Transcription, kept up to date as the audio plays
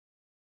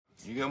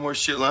You got more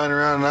shit lying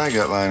around than I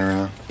got lying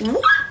around.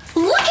 What?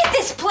 Look at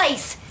this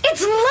place.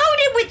 It's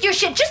loaded with your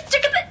shit.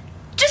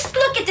 Just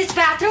look at this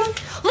bathroom.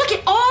 Look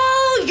at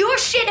all your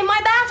shit in my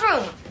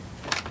bathroom.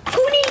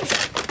 Who needs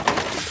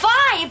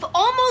 5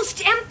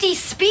 almost empty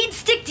Speed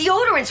Stick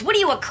deodorants? What are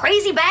you, a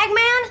crazy bag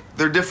man?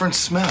 They're different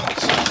smells.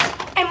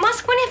 And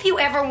musk, when have you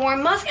ever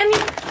worn musk? I mean,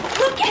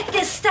 look at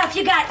this stuff.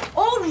 You got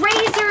old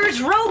razors,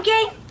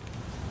 Rogaine.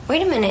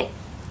 Wait a minute.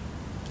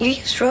 You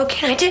use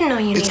Rogaine? I didn't know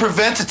you It's needed.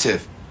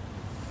 preventative.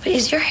 But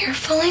is your hair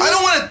falling? I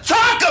don't want to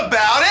talk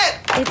about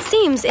it! It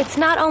seems it's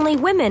not only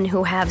women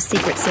who have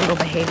secret single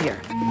behavior.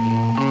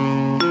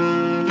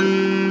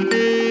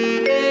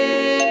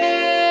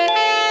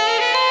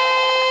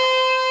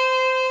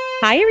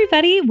 Hi,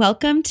 everybody.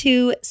 Welcome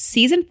to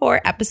Season 4,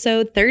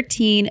 Episode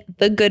 13,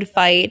 The Good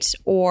Fight,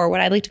 or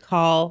what I like to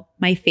call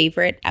my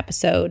favorite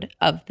episode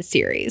of the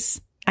series.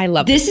 I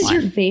love this This is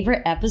one. your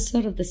favorite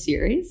episode of the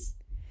series?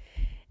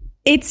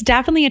 It's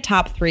definitely a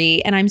top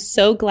 3, and I'm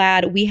so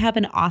glad we have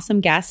an awesome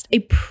guest, a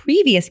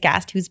previous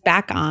guest who's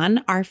back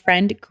on, our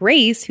friend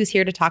Grace, who's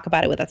here to talk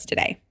about it with us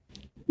today.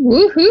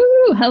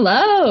 Woohoo!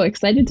 Hello,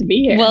 excited to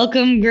be here.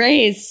 Welcome,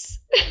 Grace.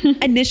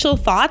 Initial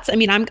thoughts? I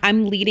mean,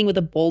 I'm leading with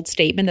a bold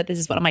statement that this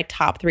is one of my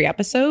top 3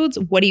 episodes.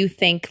 What do you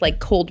think, like,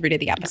 cold read of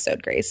the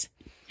episode, Grace?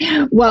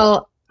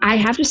 Well, I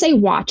have to say,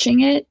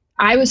 watching it,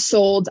 I was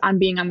sold on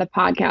being on the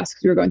podcast because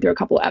we were going through a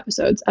couple of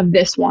episodes of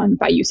this one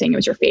by you saying it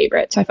was your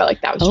favorite. So I felt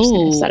like that was just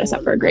going to set us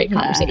up for a great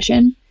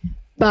conversation.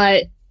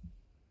 But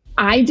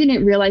I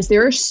didn't realize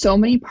there are so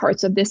many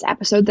parts of this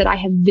episode that I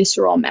have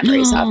visceral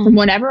memories of. From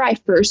whenever I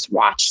first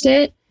watched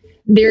it,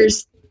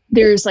 there's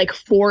like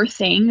 4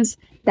 things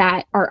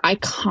that are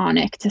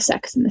iconic to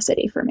Sex and the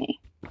City for me.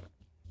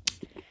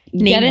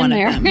 Name one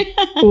there. of them.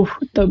 Ooh,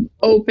 the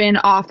open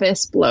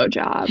office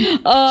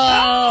blowjob.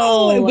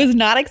 Oh, I was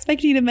not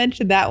expecting you to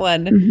mention that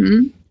one.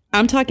 Mm-hmm.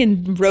 I'm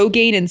talking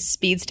Rogaine and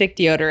Speed Stick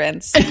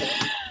deodorants.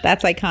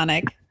 That's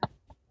iconic.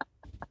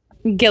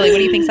 Gilly, what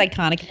do you think's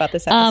iconic about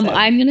this episode?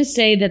 I'm gonna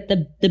say that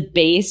the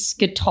bass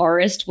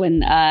guitarist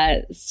when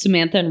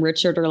Samantha and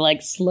Richard are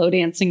like slow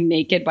dancing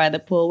naked by the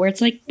pool, where it's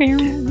like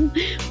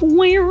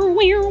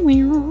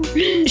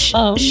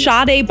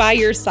Sade by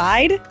your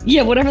side?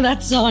 yeah, whatever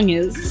that song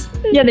is.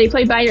 Yeah, they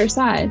play By Your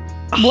Side.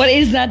 What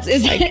is that?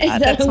 Is God, that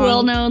that a song.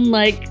 well-known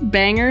like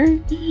banger?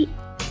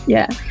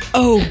 Yeah.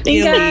 Oh,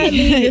 Think I Gilly.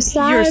 need your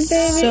side, You're baby.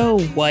 so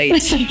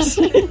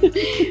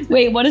white.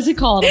 Wait, what is it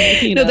called? I'm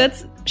looking it No, up.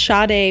 that's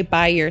Sade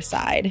by your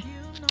side.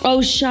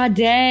 Oh,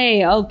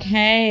 Sade.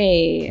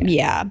 Okay.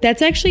 Yeah,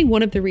 that's actually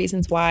one of the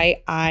reasons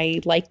why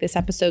I like this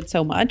episode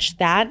so much.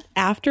 That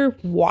after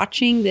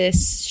watching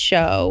this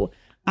show,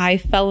 I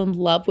fell in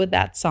love with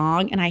that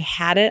song and I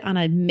had it on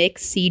a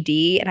mixed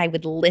CD and I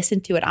would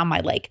listen to it on my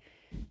like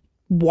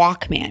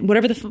Walkman,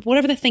 whatever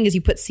the thing is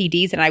you put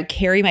CDs, and I would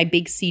carry my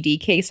big CD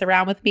case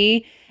around with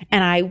me.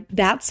 And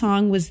that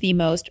song was the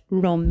most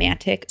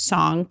romantic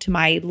song to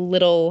my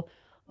little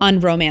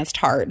unromanced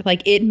heart.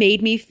 Like, it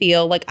made me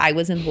feel like I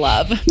was in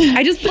love.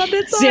 I just love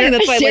that song.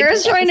 That's why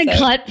Sarah's I like trying to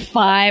cut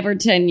 5 or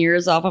 10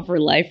 years off of her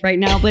life right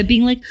now by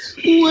being like,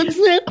 what's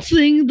that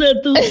thing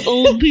that those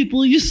old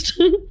people used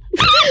to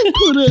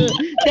put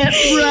that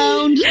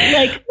round,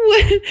 like,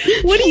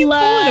 what do you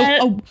flat-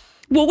 call it?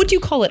 What would you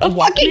call it? a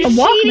fucking CD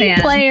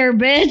Walkman. player,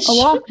 bitch. A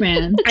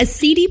Walkman. A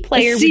CD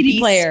player CD would be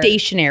player.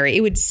 stationary.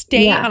 It would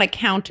stay Yeah. on a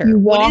counter. You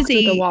What walk is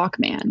with a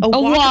Walkman. a A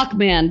walk-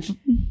 Walkman.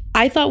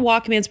 I thought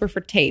Walkmans were for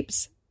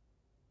tapes.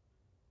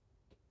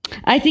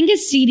 I think a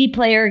CD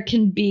player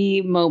can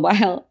be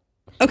mobile.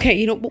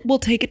 Okay, we'll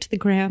take it to the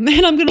gram,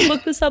 and I'm gonna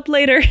look this up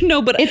later.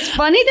 No, but It's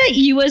funny that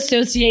you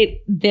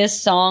associate this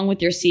song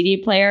with your CD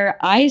player.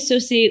 I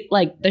associate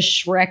like the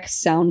Shrek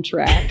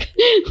soundtrack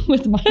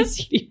with my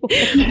CD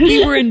player.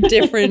 we were in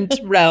different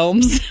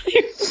realms.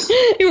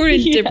 We were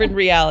in different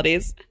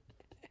realities.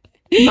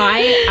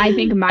 I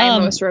think my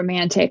most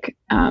romantic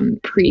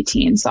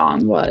preteen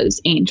song was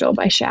Angel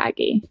by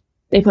Shaggy.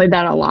 They played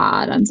that a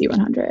lot on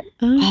Z100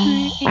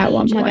 at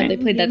one Oh my God, point. they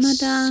played that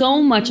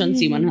so much on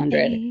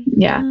C100.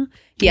 Yeah.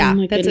 Yeah, Oh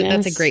my that's a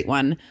goodness. great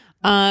one.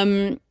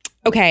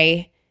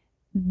 Okay,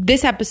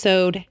 this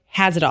episode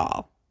has it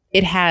all.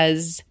 It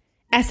has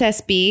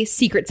SSB,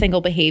 secret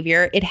single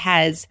behavior. It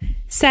has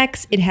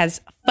sex. It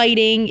has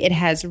fighting. It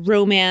has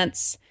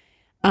romance.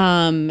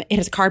 It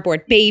has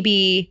cardboard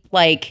baby.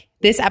 Like,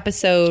 this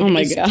episode Oh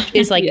my God.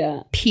 is like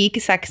Yeah.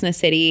 peak Sex and the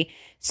City.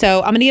 So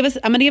I'm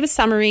gonna give a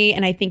summary,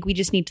 and I think we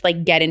just need to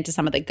like get into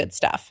some of the good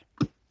stuff.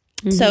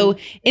 So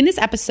in this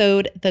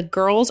episode, the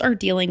girls are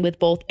dealing with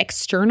both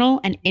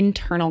external and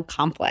internal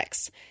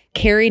conflicts.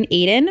 Carrie and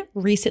Aiden,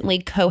 recently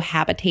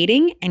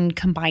cohabitating and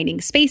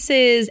combining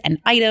spaces and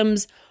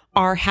items,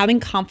 are having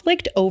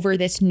conflict over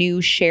this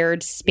new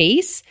shared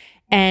space.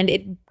 And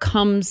it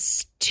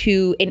comes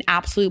to an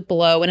absolute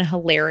blow and a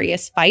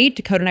hilarious fight.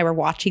 Dakota and I were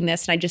watching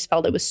this, and I just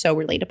felt it was so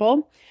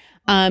relatable.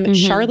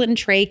 Charlotte and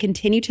Trey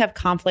continue to have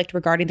conflict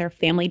regarding their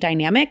family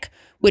dynamic,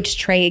 which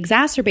Trey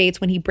exacerbates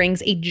when he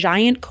brings a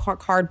giant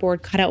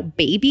cardboard cutout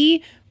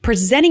baby,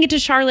 presenting it to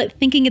Charlotte,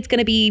 thinking it's going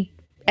to be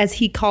as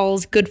he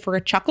calls, good for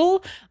a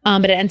chuckle,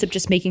 but it ends up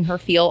just making her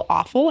feel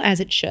awful, as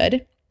it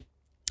should.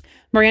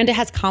 Miranda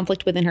has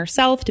conflict within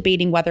herself,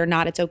 debating whether or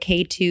not it's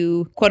okay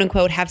to, quote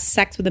unquote, have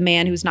sex with a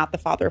man who's not the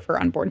father of her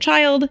unborn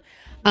child.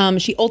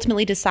 She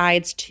ultimately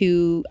decides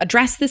to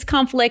address this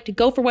conflict,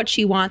 go for what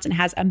she wants, and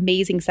has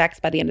amazing sex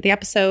by the end of the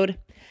episode.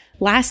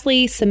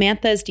 Lastly,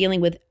 Samantha is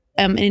dealing with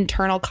an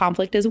internal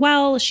conflict as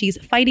well. She's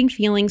fighting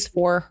feelings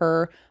for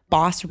her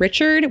boss,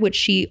 Richard, which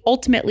she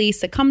ultimately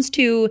succumbs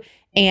to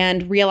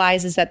and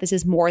realizes that this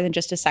is more than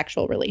just a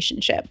sexual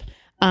relationship.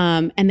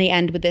 And they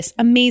end with this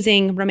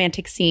amazing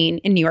romantic scene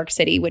in New York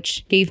City,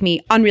 which gave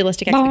me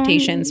unrealistic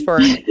expectations for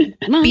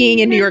being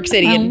in New York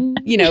City and,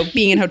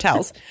 being in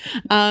hotels.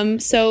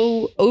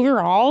 So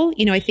overall,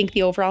 I think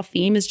the overall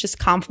theme is just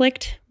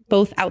conflict,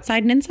 both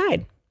outside and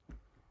inside.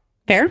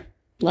 Fair?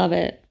 Love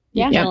it.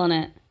 Yeah. Feeling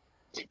it.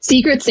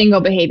 Secret single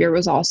behavior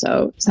was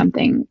also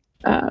something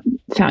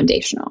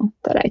foundational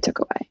that I took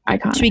away.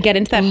 Iconic. Should we get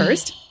into that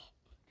first?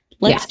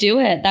 Let's do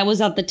it. That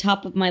was at the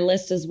top of my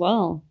list as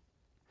well.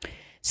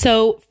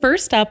 So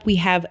first up, we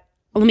have,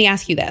 let me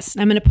ask you this.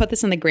 I'm going to put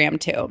this on the gram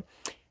too.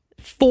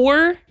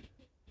 4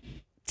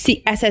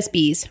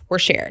 SSBs were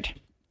shared.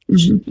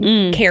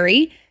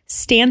 Carrie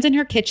stands in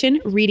her kitchen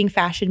reading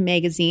fashion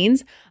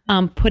magazines,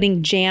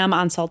 putting jam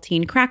on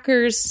saltine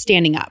crackers,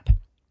 standing up.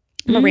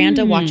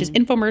 Miranda watches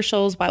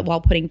infomercials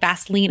while putting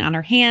Vaseline on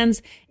her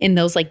hands in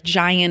those like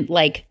giant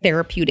like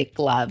therapeutic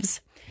gloves.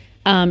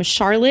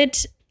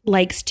 Charlotte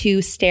likes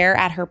to stare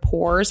at her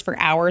pores for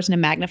hours in a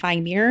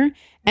magnifying mirror.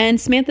 And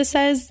Samantha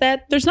says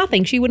that there's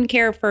nothing she wouldn't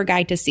care for a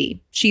guy to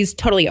see. She's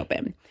totally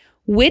open.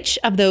 Which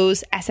of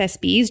those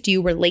SSBs do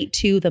you relate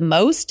to the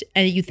most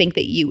and you think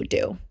that you would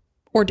do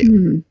or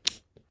do?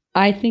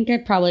 I think I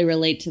probably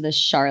relate to the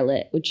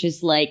Charlotte, which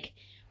is like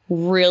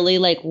really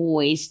like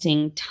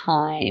wasting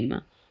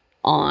time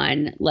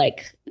on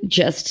like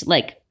just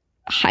like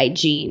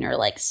hygiene or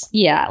like,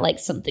 like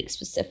something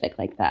specific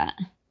like that.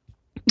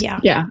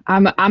 Yeah.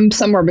 I'm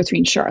somewhere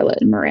between Charlotte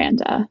and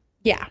Miranda.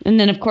 Yeah. And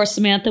then, of course,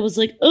 Samantha was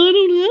like, I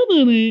don't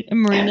have any.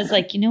 And Miranda's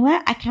like, you know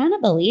what? I kind of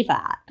believe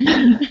that.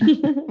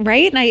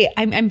 Right?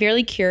 And I'm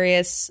very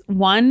curious,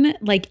 one,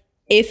 like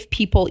if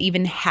people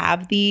even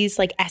have these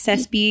like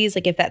SSBs,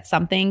 like if that's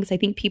something, because I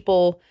think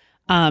people,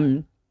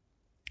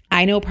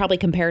 I know probably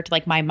compared to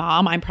like my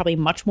mom, I'm probably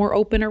much more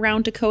open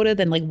around Dakota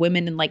than like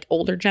women in like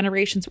older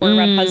generations were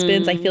around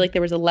husbands. I feel like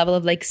there was a level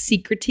of like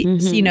secrecy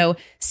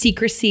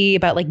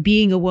about like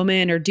being a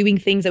woman or doing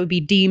things that would be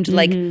deemed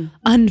like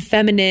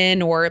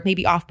unfeminine or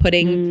maybe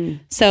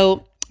off-putting.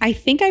 So I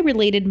think I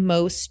related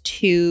most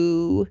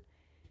to,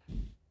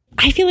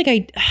 I feel like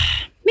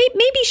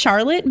maybe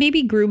Charlotte,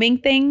 maybe grooming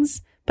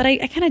things, but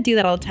I kind of do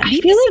that all the time.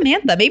 Maybe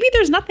Samantha, maybe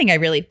there's nothing I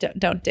really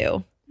don't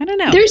do. I don't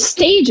know. There's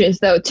stages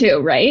though too,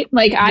 right?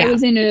 Like I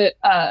was in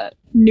a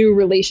new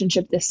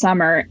relationship this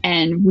summer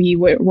and we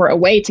were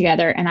away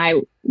together and I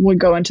would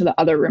go into the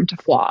other room to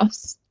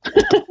floss.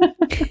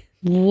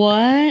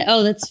 What?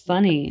 Oh, that's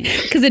funny.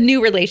 Because a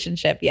new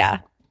relationship. Yeah.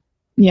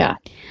 Yeah.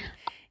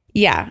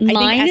 Yeah.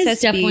 Mine is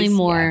definitely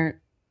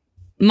more,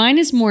 mine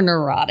is more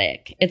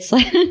neurotic. It's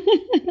like,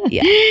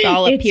 it's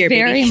all up here,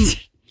 very, baby.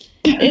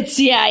 It's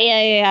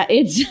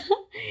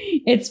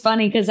it's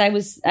funny because I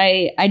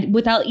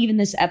without even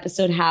this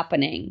episode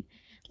happening,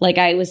 like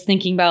I was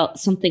thinking about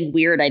something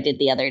weird I did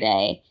the other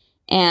day,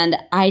 and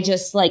I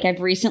just like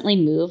I've recently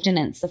moved and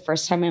it's the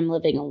first time I'm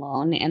living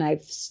alone, and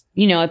I've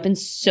been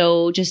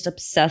so just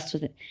obsessed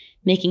with it,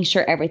 making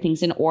sure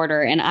everything's in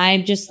order, and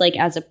I'm just like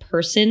as a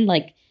person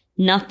like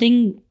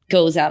nothing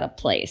goes out of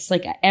place,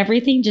 like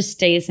everything just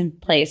stays in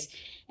place.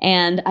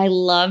 And I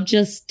love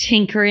just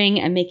tinkering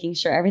and making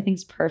sure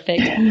everything's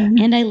perfect.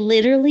 And I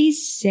literally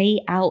say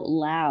out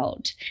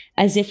loud,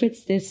 as if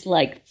it's this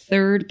like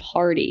third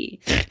party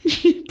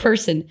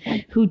person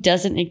who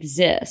doesn't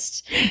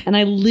exist. And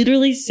I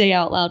literally say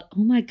out loud,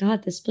 oh my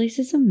God, this place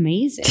is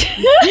amazing.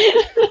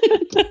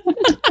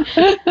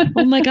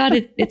 Oh my God,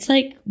 it's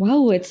like,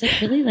 wow, it's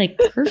like really like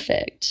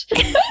perfect.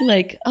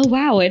 Like, oh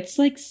wow, it's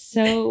like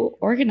so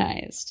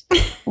organized.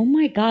 Oh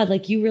my God,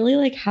 like you really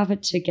like have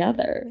it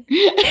together.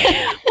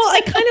 Well,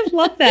 I kind of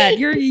love that.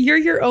 You're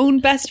your own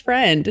best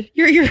friend.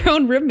 You're your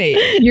own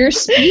roommate. You're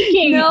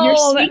speaking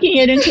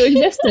it into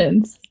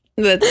existence.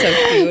 That's so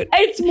cute.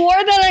 It's more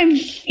that I'm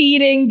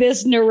feeding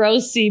this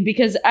neurosis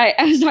because I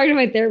was talking to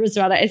my therapist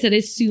about it. I said,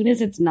 as soon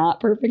as it's not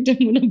perfect, I'm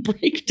going to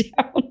break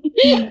down.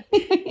 Yeah.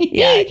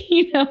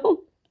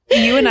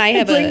 You and I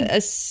have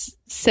a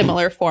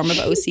similar form of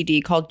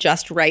OCD called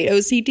just right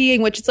OCD,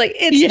 in which it's like,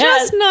 it's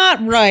just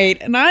not right.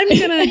 And I'm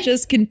going to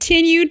just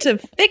continue to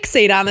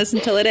fixate on this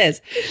until it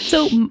is.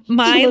 So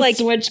my like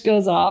switch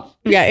goes off.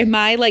 Yeah. And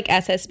my like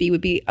SSB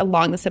would be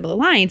along the similar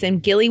lines.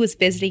 And Gilly was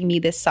visiting me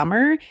this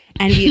summer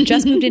and we had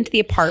just moved into the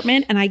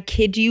apartment. And I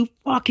kid you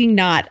fucking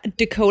not,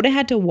 Dakota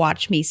had to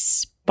watch me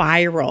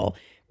spiral,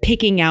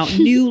 picking out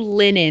new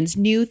linens,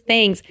 new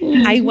things.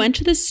 I went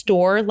to the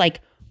store like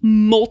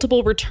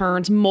multiple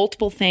returns,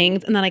 multiple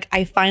things. And then like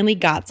I finally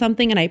got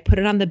something and I put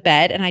it on the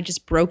bed and I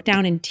just broke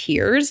down in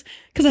tears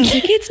because I was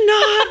like, it's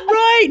not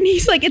right. And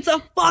he's like, it's a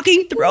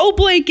fucking throw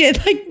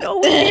blanket. Like, no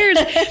one cares.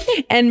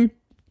 And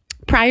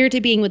prior to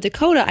being with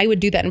Dakota, I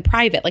would do that in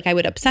private. Like I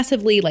would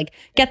obsessively like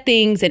get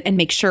things and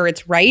make sure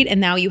it's right.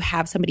 And now you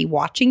have somebody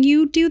watching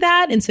you do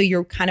that. And so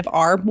you kind of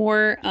are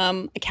more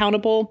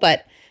accountable.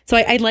 But so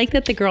I like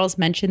that the girls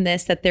mentioned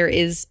this, that there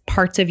is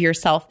parts of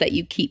yourself that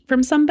you keep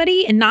from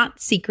somebody and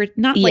not secret,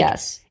 not like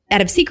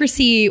out of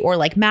secrecy or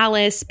like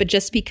malice, but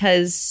just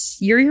because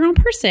you're your own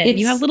person.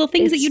 You have little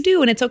things that you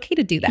do and it's okay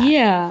to do that.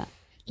 Yeah.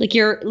 Like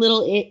your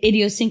little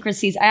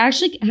idiosyncrasies. I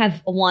actually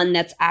have one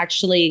that's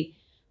actually,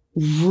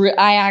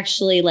 I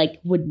actually like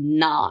would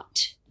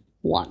not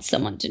want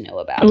someone to know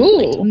about. Ooh.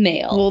 Like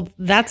mail. Well,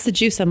 that's the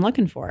juice I'm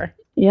looking for.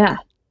 Yeah.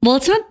 Well,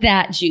 it's not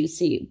that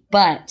juicy,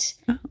 but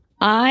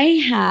I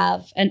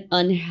have an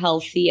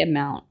unhealthy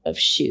amount of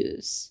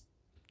shoes.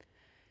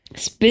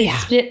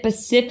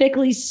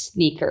 Specifically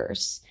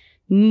sneakers.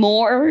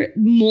 More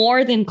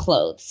than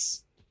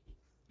clothes.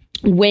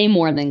 Way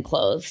more than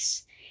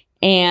clothes.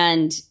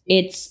 And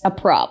it's a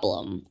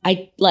problem.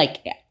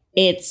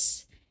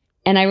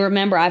 And I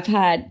remember I've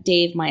had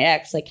Dave, my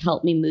ex, like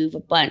help me move a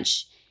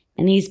bunch.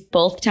 And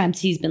both times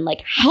he's been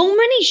like, how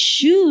many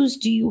shoes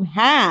do you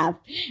have?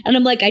 And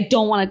I'm like, I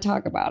don't want to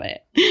talk about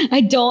it. I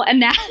don't.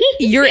 And now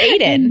you're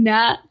Aiden.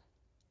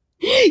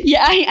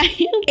 Yeah.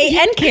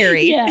 And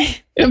Carrie. Yeah.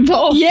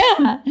 Both.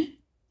 Yeah.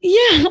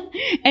 Yeah.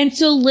 And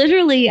so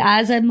literally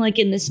as I'm like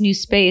in this new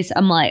space,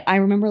 I'm like, I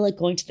remember like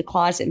going to the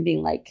closet and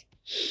being like,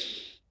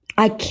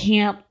 I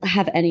can't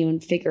have anyone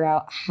figure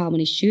out how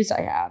many shoes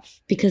I have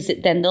because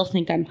then they'll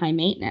think I'm high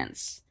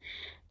maintenance.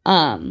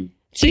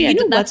 So yeah,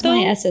 that's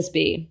my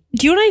SSB.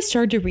 Do you know what I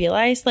started to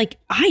realize? Like,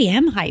 I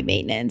am high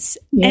maintenance,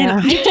 Yeah.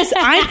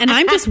 and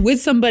I'm just with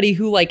somebody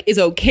who like is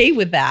okay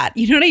with that.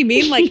 You know what I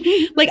mean?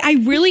 Like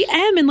I really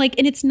am, and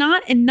it's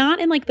not in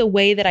like the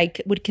way that I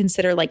would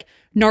consider like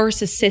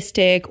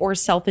narcissistic or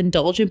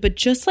self-indulgent, but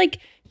just like,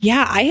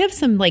 yeah, I have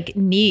some like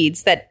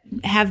needs that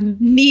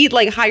need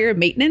like higher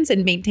maintenance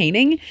and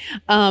maintaining.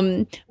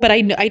 But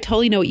I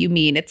totally know what you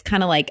mean. It's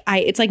kind of like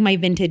it's like my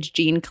vintage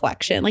jean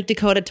collection. Like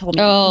Dakota told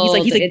me,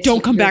 he's like,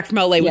 don't come back from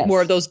LA with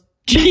more of those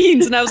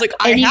jeans. And I was like,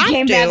 I have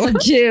came to. Back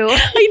with two.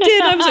 I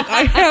did. I was like,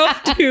 I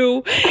have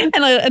to.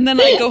 And then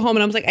I go home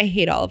and I was like, I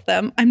hate all of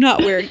them. I'm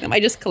not wearing them. I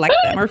just collect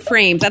them or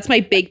frames. That's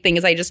my big thing.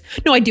 Is I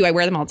do. I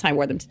wear them all the time. I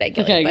wore them today.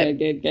 Okay,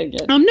 good.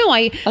 No,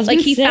 I like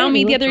he found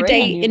me the other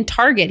day in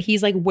Target.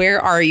 He's like, where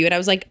are you? And I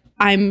was like,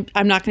 I'm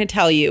not going to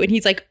tell you. And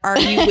he's like, are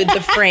you with the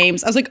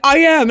frames? I was like, I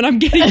am. And I'm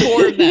getting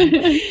more of them.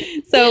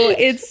 So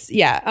it's,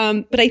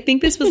 but I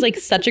think this was like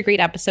such a great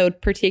episode,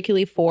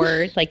 particularly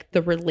for like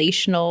the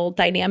relational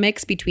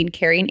dynamics between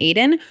Carrie and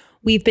Aiden.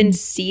 We've been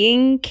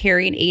seeing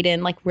Carrie and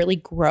Aiden like really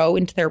grow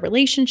into their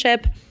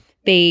relationship.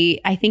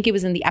 I think it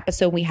was in the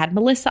episode we had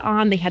Melissa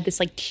on. They had this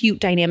like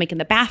cute dynamic in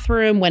the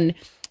bathroom when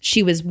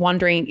she was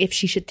wondering if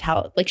she should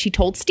tell, like she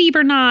told Steve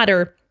or not,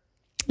 or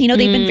you know,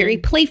 they've been very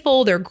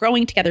playful. They're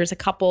growing together as a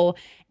couple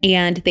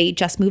and they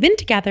just move in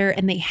together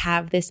and they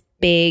have this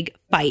big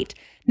fight.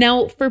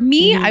 Now, for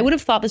me, I would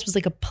have thought this was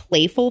like a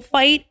playful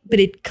fight, but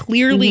it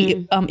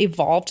clearly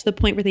evolved to the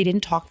point where they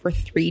didn't talk for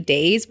 3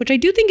 days, which I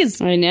do think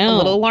is a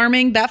little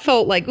alarming. That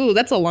felt like, ooh,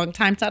 that's a long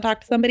time to not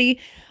talk to somebody.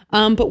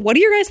 But what are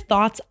your guys'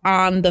 thoughts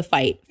on the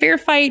fight? Fair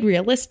fight,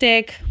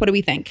 realistic? What do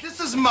we think? This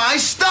is my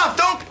stuff.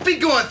 Don't be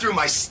going through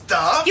my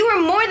stuff. You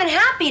were more than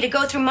happy to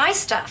go through my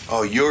stuff.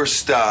 Oh, your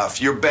stuff,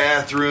 your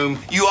bathroom.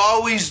 You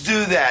always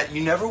do that.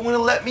 You never want to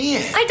let me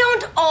in. I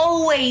don't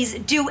always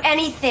do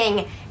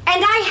anything.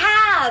 And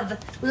I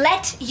have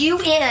let you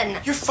in.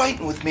 You're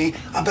fighting with me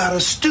about a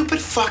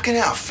stupid fucking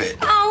outfit.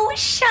 Oh,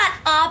 shut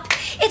up.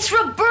 It's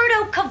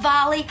Roberto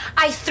Cavalli.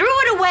 I threw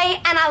it away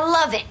and I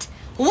love it.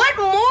 What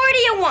more do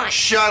you want?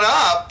 Shut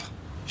up.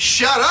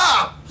 Shut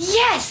up.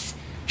 Yes.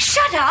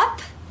 Shut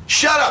up.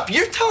 Shut up.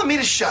 You're telling me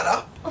to shut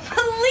up?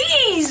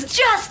 Please,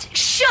 just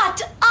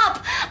shut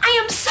up. I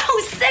am so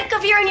sick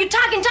of hearing you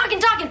talking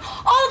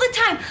all the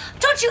time.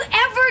 Don't you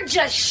ever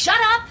just shut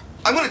up?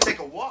 I'm going to take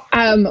a walk.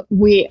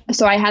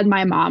 So I had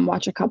my mom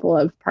watch a couple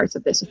of parts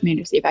of this with me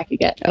to see if I could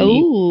get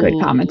any good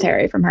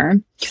commentary from her.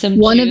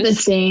 One of the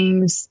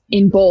things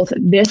in both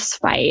this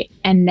fight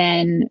and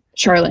then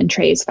Charlotte and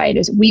Trey's fight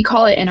is we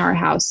call it in our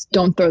house,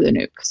 don't throw the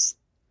nukes.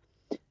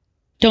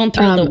 Don't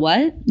throw the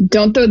what?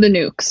 Don't throw the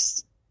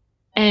nukes.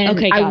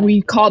 And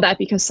we call that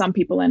because some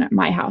people in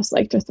my house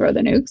like to throw the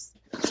nukes.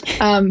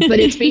 But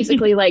it's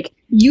basically like,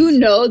 you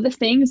know, the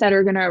things that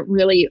are going to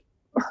really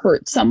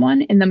hurt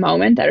someone in the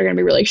moment, that are going to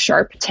be really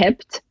sharp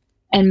tipped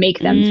and make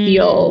them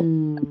feel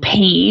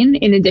pain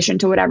in addition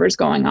to whatever's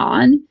going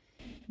on.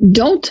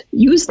 Don't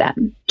use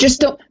them.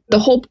 Just don't.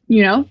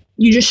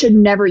 You just should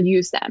never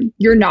use them.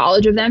 Your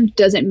knowledge of them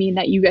doesn't mean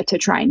that you get to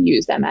try and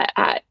use them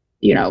at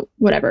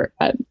whatever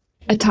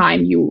a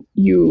time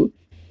you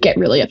get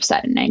really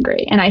upset and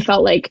angry. And I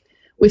felt like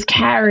with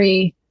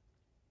Carrie,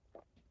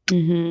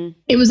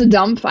 it was a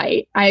dumb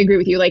fight. I agree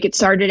with you. Like, it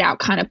started out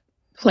kind of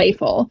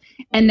playful.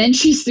 And then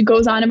she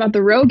goes on about the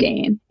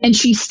Rogaine, and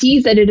she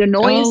sees that it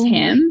annoys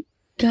him.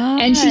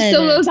 God. And she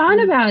still goes on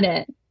about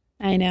it.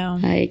 I know.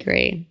 I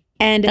agree.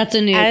 And that's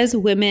as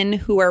women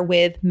who are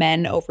with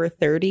men over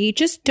 30,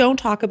 just don't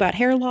talk about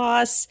hair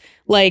loss.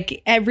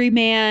 Like, every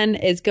man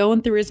is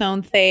going through his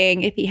own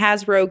thing. If he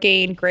has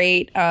Rogaine,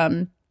 great.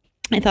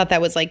 I thought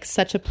that was like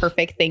such a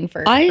perfect thing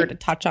for her to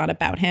touch on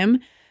about him.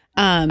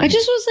 I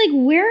just was like,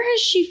 where has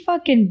she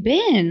fucking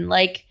been?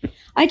 Like,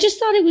 I just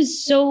thought it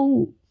was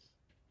so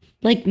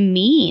like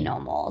mean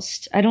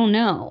almost. I don't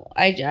know.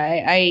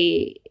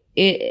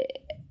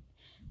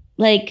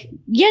 Like,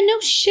 yeah, no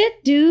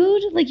shit,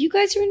 dude. Like, you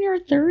guys are in your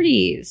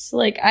 30s.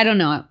 Like, I don't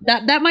know.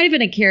 That might have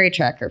been a Carrie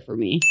tracker for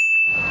me.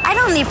 I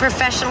don't need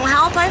professional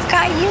help. I've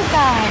got you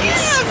guys.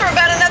 Yeah, for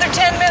about another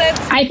 10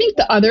 minutes. I think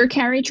the other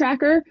Carrie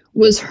tracker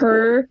was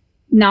her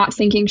not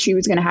thinking she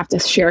was going to have to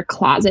share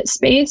closet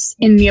space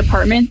in the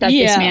apartment that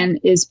this man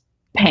is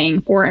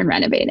paying for and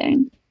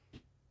renovating.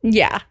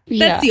 Yeah,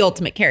 that's the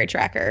ultimate Carrie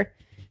tracker.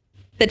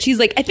 That she's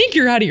like, I think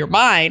you're out of your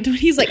mind.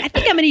 He's like, I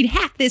think I'm gonna need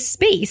half this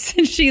space.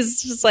 And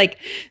she's just like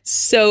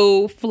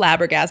so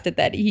flabbergasted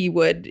that he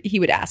would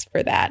ask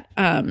for that.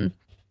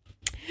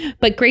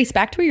 But Grace,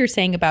 back to what you're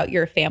saying about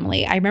your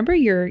family. I remember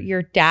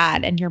your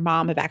dad and your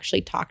mom have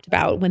actually talked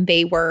about when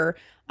they were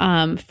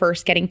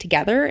first getting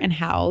together and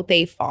how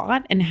they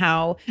fought and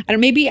how, I don't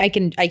know, maybe I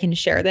can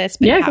share this,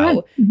 but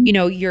how, you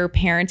know, your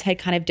parents had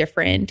kind of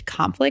different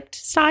conflict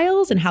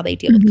styles and how they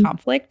deal with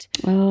conflict.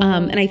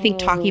 And I think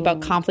talking about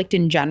conflict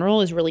in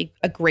general is really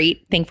a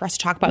great thing for us to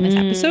talk about in this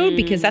episode,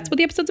 because that's what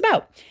the episode's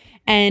about.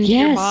 And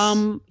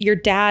your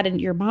dad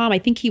and your mom, I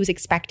think he was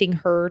expecting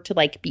her to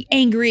like be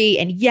angry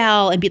and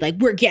yell and be like,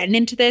 we're getting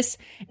into this.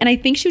 And I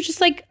think she was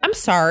just like, I'm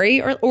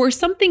sorry, or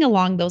something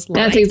along those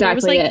lines. That's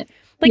exactly it.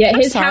 Like, yeah,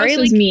 his house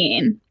was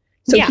mean.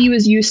 So he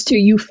was used to,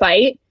 you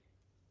fight.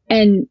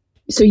 And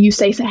so you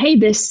say, hey,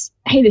 this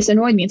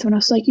annoyed me. And someone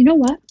else was like, you know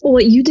what? Well,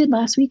 what you did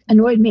last week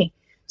annoyed me.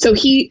 So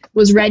he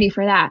was ready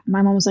for that.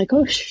 My mom was like,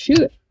 oh,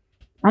 shoot,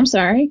 I'm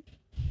sorry.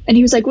 And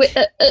he was like, wait,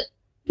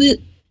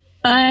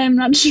 I'm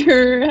not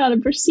sure how to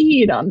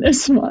proceed on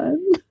this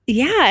one.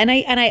 Yeah. And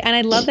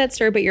I love that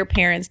story about your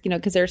parents, you know,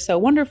 because they're so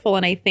wonderful.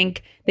 And I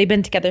think they've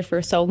been together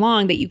for so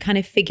long that you kind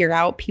of figure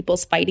out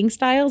people's fighting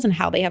styles and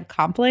how they have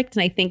conflict.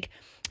 And I think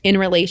in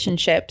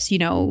relationships, you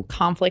know,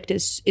 conflict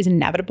is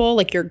inevitable.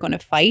 Like, you're going to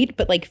fight,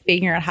 but like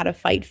figuring out how to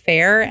fight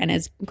fair. And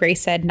as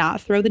Grace said,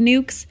 not throw the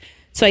nukes.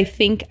 So I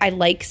think I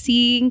like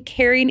seeing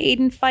Carrie and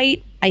Aiden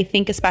fight. I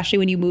think especially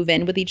when you move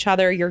in with each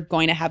other, you're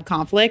going to have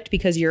conflict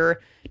because you're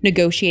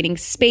negotiating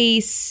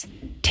space,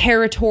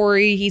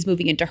 territory. He's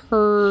moving into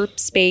her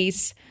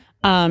space,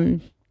 but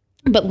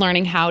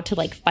learning how to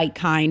like fight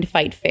kind,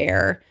 fight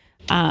fair.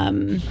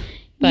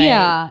 But,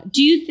 yeah.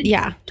 Do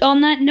you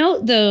on that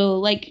note though,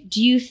 like,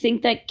 do you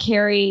think that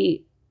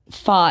Carrie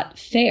fought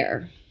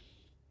fair?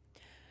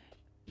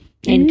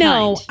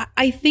 No,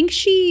 I think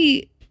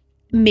she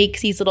makes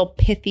these little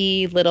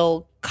pithy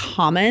little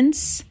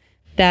comments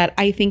that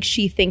I think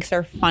she thinks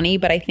are funny,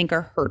 but I think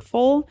are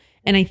hurtful.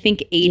 And I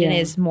think Aiden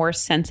is more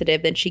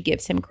sensitive than she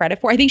gives him credit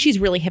for. I think she's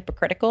really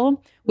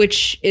hypocritical,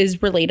 which is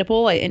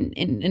relatable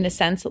in a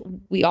sense.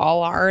 We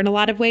all are in a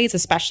lot of ways,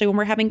 especially when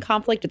we're having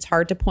conflict. It's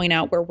hard to point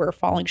out where we're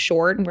falling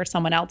short and where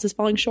someone else is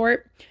falling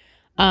short.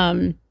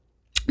 I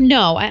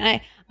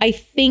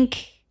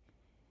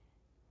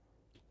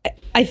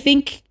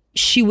think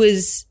she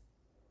was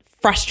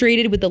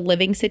frustrated with the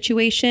living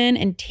situation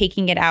and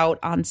taking it out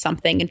on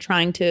something and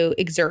trying to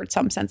exert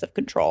some sense of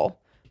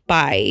control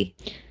by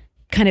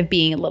kind of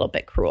being a little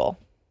bit cruel.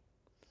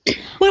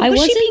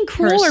 Was she being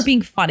cruel or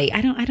being funny?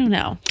 I don't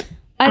know.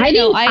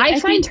 I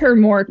find her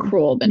more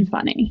cruel than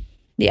funny.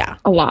 Yeah,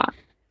 a lot.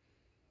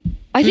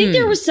 I think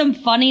there was some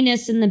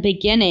funniness in the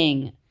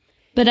beginning,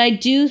 but I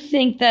do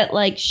think that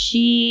like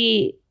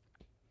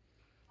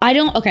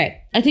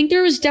I think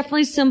there was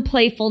definitely some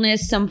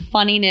playfulness, some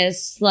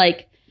funniness,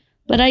 like,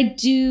 but I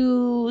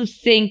do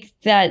think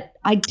that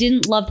I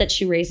didn't love that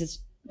she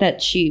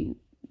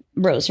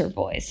rose her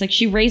voice. Like,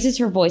 she raises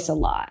her voice a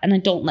lot, and I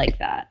don't like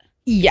that.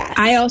 Yes.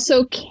 I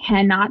also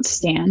cannot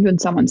stand when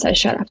someone says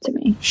 "shut up" to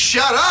me.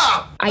 Shut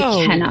up! I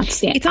cannot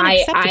stand. It's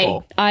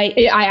unacceptable.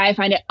 I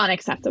find it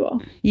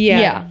unacceptable.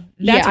 Yeah.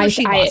 That's where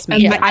she lost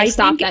me. I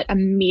stopped that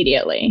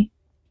immediately.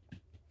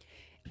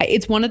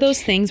 It's one of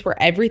those things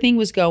where everything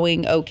was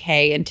going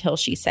okay until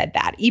she said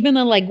that. Even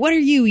though, like, what are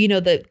you, you know,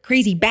 the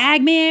crazy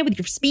bag man with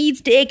your speed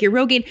stick, your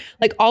Rogaine,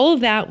 like all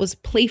of that was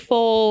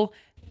playful.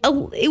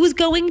 It was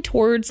going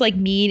towards like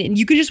mean, and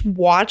you could just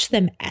watch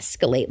them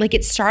escalate. Like,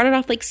 it started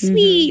off like,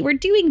 sweet, we're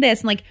doing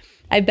this. And like,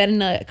 I've been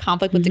in a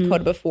conflict with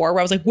Dakota before where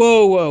I was like,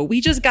 whoa, we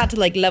just got to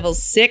like level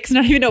 6. And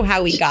I don't even know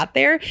how we got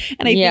there.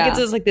 And I think it's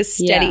just like this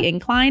steady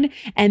incline.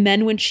 And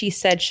then when she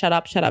said, shut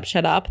up,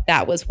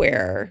 that was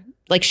where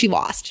like she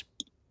lost.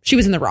 She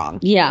was in the wrong.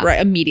 Yeah.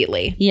 Right.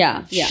 Immediately.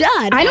 Yeah. Shut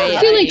up. I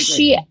don't feel like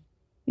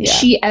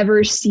she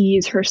ever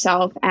sees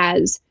herself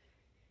as,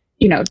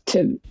 you know,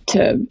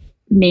 to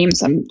name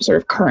some sort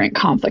of current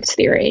conflict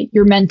theory.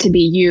 You're meant to be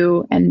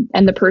you and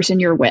the person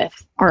you're with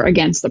are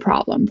against the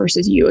problem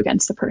versus you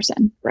against the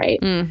person, right?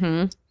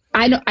 Mm-hmm.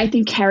 I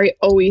think Carrie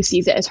always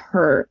sees it as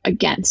her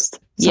against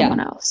someone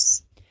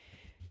else.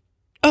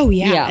 Oh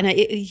yeah. And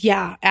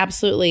yeah,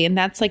 absolutely. And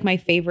that's like my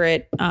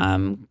favorite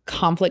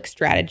conflict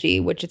strategy,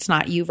 which it's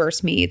not you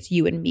versus me, it's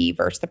you and me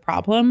versus the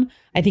problem.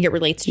 I think it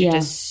relates to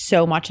just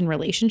so much in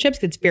relationships.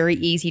 It's very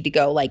easy to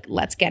go like,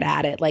 let's get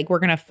at it. Like we're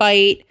going to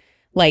fight.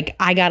 Like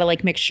I got to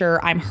like make sure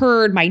I'm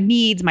heard, my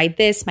needs, my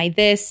this.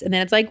 And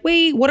then it's like,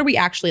 wait, what are we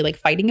actually like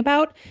fighting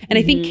about? And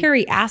I think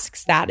Carrie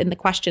asks that in the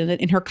question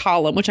in her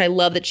column, which I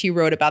love that she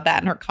wrote about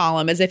that in her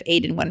column as if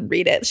Aiden wouldn't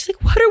read it. She's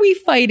like, what are we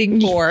fighting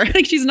for?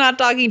 Like she's not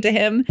talking to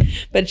him,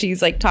 but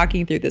she's like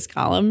talking through this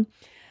column.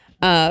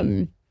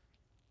 But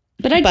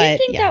I did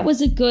think that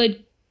was a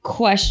good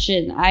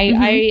question.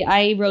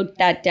 I wrote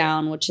that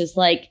down, which is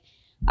like,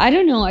 I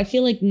don't know. I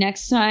feel like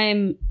next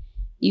time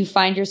you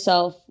find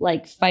yourself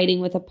like fighting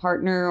with a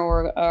partner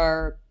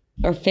or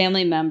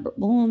family member,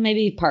 well,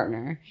 maybe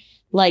partner,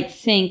 like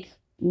think,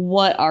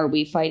 what are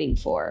we fighting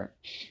for?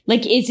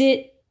 Like, is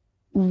it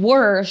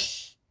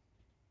worth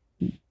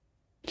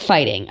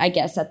fighting, I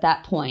guess, at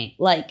that point?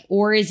 Like,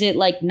 or is it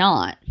like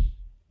not?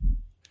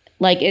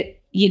 Like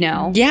it, you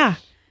know? Yeah.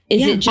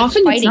 Is it just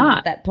often fighting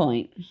at that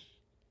point?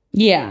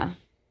 Yeah.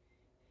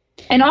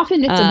 And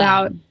often it's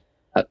about,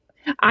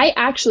 I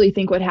actually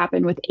think what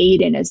happened with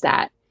Aiden is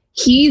that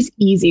he's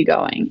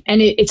easygoing,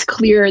 and it's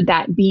clear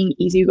that being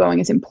easygoing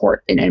is an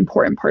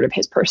important part of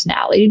his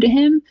personality to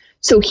him.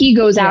 So he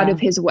goes out of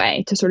his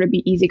way to sort of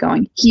be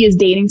easygoing. He is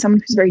dating someone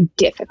who's very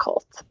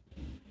difficult.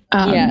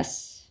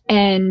 Yes.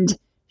 And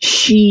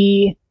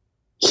he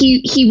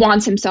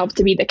wants himself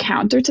to be the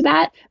counter to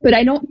that, but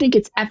I don't think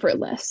it's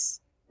effortless,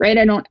 right?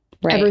 I don't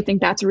ever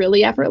think that's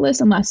really effortless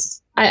unless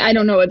I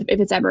don't know if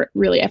it's ever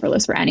really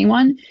effortless for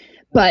anyone.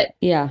 But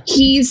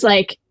he's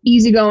like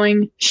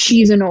easygoing.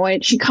 She's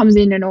annoyed. She comes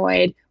in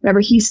annoyed, whatever.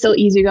 He's still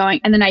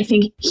easygoing. And then I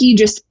think he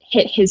just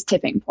hit his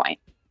tipping point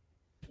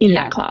in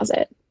that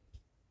closet.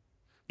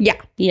 Yeah.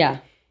 Yeah.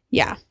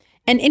 Yeah.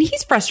 And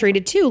he's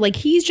frustrated too. Like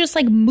he's just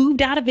like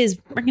moved out of his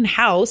freaking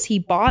house. He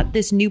bought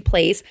this new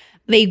place.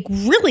 They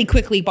really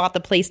quickly bought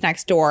the place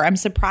next door. I'm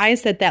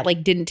surprised that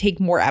like didn't take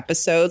more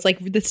episodes. Like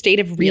the state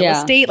of real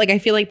estate. Like I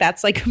feel like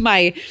that's like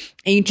my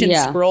ancient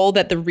scroll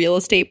that the real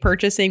estate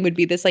purchasing would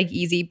be this like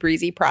easy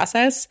breezy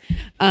process.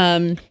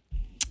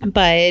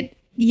 But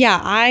yeah,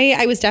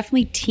 I was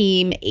definitely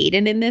team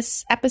Aiden in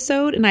this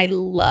episode. And I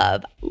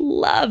love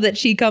that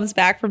she comes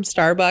back from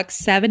Starbucks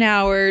 7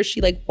 hours.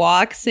 She like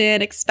walks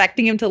in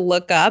expecting him to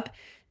look up.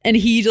 And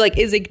he like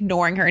is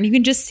ignoring her, and you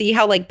can just see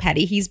how like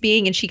petty he's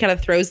being. And she kind of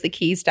throws the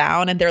keys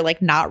down, and they're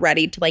like not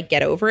ready to like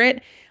get over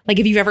it. Like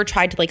if you've ever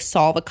tried to like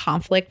solve a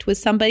conflict with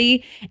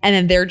somebody, and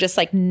then they're just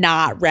like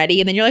not ready,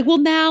 and then you're like, well,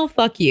 now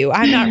fuck you,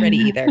 I'm not ready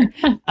either.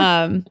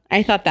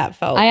 I thought that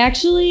felt. I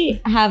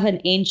actually have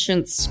an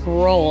ancient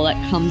scroll that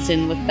comes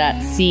in with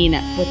that scene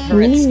with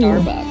her at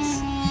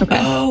Starbucks. Okay.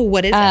 Oh,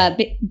 what is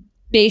it?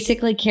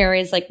 Basically,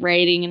 Carrie's like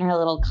writing in her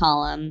little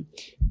column.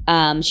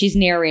 She's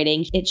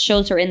narrating. It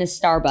shows her in the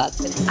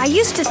Starbucks. I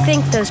used to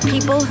think those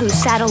people who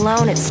sat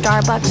alone at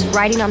Starbucks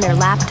writing on their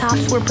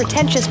laptops were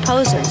pretentious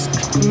posers.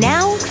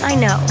 Now I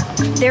know.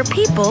 They're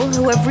people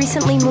who have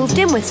recently moved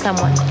in with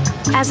someone.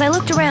 As I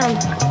looked around,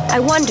 I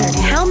wondered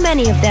how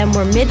many of them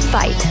were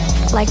mid-fight,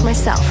 like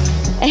myself.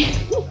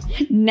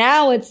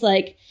 Now it's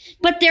like,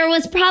 but there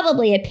was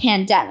probably a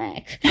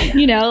pandemic,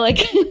 you know, like...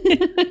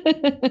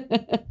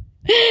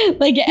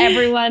 Like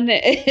everyone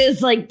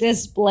is like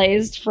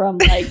displaced from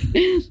like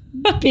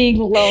being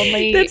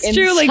lonely. That's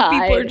true. Like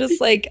people are just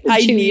like, I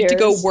need to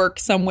go years. work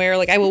somewhere.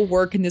 Like I will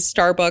work in this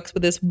Starbucks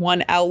with this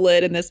one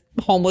outlet and this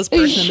homeless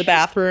person in the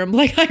bathroom.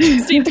 Like I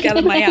just need to get out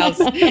of my house.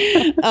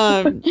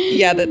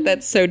 Yeah,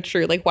 that's so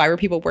true. Like why were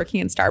people working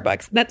in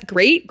Starbucks? That's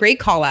great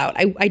call out.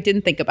 I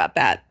didn't think about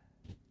that.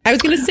 I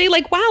was going to say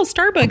like, wow,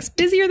 Starbucks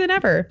busier than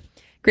ever.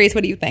 Grace,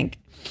 what do you think?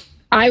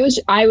 I was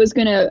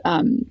going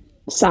to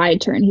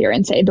side turn here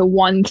and say the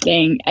one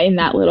thing in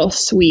that little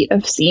suite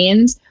of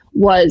scenes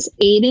was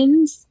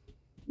Aiden's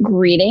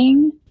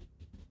greeting.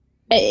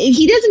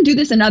 He doesn't do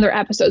this in other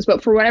episodes,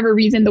 but for whatever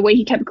reason, the way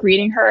he kept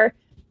greeting her,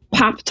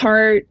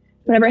 Pop-Tart,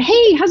 whatever,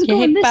 hey, how's it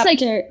going? This like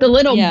the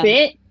little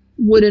bit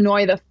would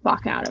annoy the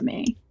fuck out of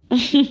me.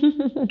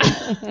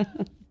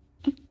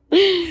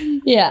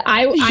 Yeah.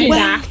 I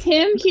backed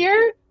him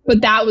here,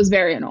 but that was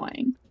very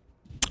annoying.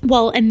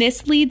 Well, and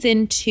this leads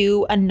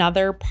into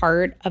another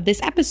part of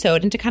this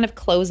episode, and to kind of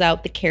close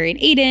out the Carrie and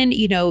Aiden,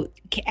 you know,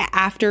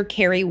 after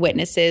Carrie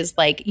witnesses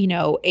like, you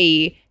know,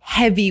 a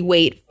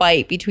heavyweight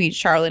fight between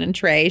Charlotte and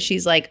Trey,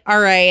 she's like,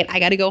 all right, I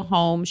got to go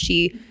home.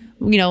 She,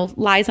 you know,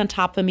 lies on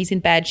top of him. He's in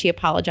bed. She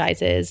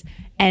apologizes.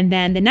 And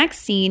then the next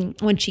scene,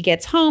 when she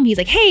gets home, he's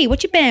like, hey,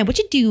 what you been? What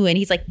you doing?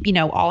 He's like, you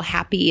know, all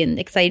happy and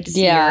excited to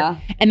see her.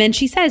 And then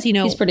she says, you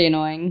know, he's pretty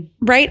annoying,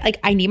 right? Like,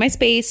 I need my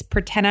space.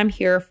 Pretend I'm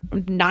here,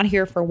 not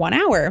here for 1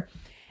 hour.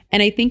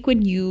 And I think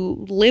when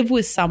you live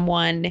with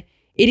someone,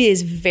 it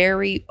is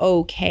very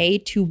okay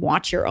to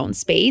want your own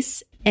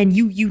space. and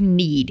you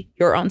need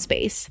your own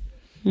space.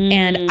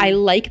 And I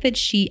like that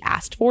she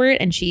asked for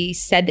it and she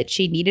said that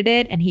she needed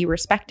it and he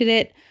respected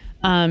it.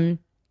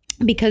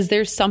 Because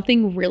there's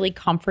something really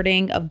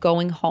comforting of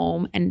going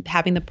home and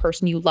having the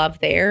person you love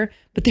there.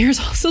 But there's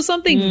also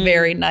something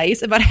very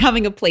nice about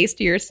having a place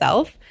to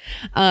yourself.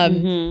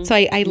 So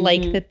I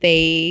like that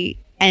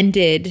they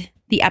ended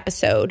the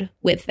episode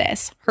with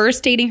this. Her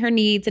stating her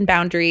needs and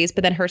boundaries,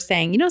 but then her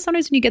saying,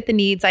 sometimes when you get the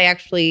needs, I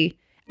actually,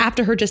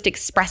 after her just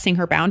expressing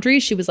her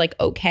boundaries, she was like,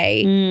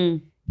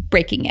 okay,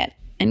 breaking it.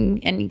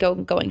 And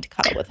going to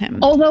cuddle with him.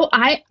 Although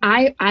I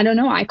don't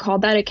know. I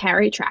called that a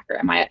carry tracker.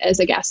 Am I, as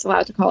a guest,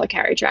 allowed to call a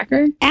carry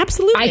tracker?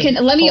 Absolutely. I can.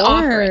 Let me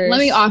offer it. Let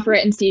me offer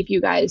it and see if you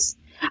guys.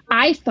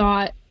 I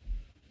thought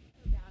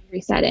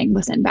boundary setting.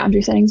 Listen,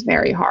 boundary setting is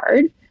very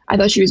hard. I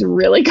thought she was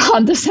really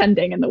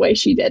condescending in the way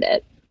she did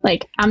it.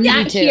 Like, I'm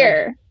not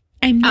here.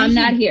 I'm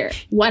not here.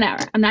 1 hour.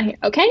 I'm not here.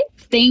 Okay.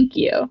 Thank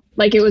you.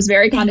 Like, it was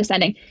very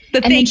condescending.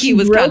 The thank you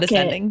was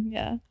condescending.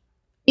 Yeah.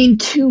 In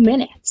 2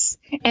 minutes,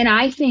 and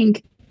I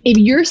think. If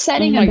you're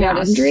setting a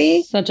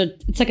boundary,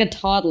 it's like a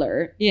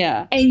toddler.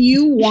 Yeah. And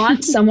you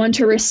want someone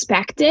to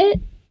respect it,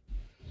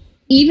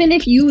 even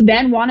if you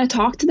then want to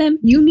talk to them,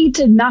 you need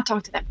to not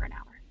talk to them for an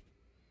hour.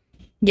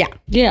 Yeah.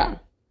 Yeah.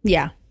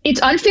 Yeah.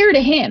 It's unfair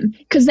to him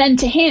because then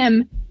to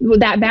him,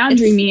 that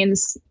boundary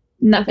means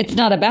nothing. It's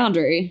not a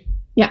boundary.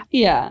 Yeah.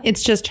 Yeah.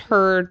 It's just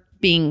her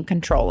being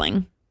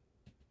controlling.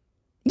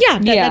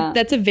 Yeah.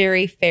 That's a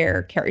very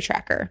fair carry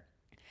tracker.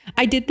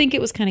 I did think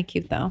it was kind of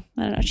cute, though.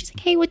 I don't know. She's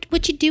like, hey,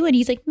 what you doing?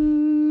 He's like,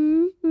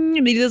 and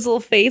maybe this little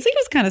face. Like, it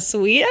was kind of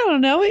sweet. I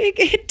don't know.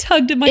 It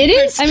tugged at my heart. It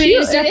is cute. I mean, it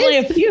was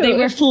definitely they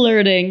were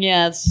flirting,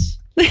 yes.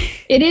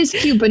 It is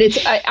cute, but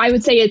it's I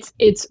would say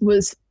it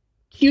was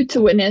cute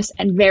to witness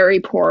and very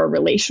poor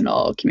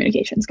relational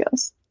communication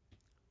skills.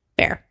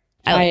 Fair.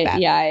 I like that.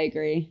 Yeah, I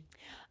agree.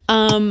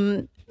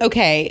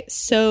 Okay,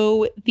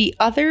 so the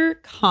other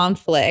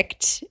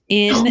conflict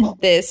in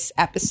this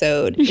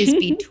episode is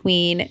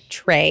between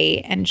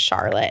Trey and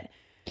Charlotte.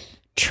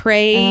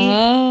 Trey,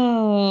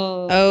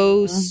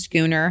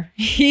 Schooner.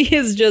 He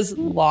has just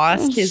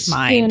lost his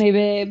mind. Skinny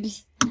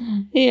babes.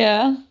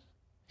 Yeah.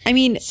 I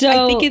mean,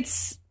 I think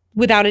it's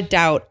without a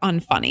doubt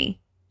unfunny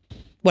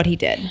what he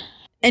did.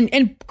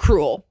 And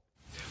cruel.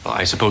 Well,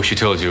 I suppose she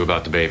told you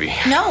about the baby.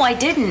 No, I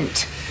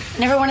didn't.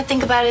 Never want to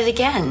think about it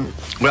again.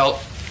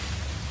 Well,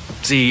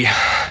 see,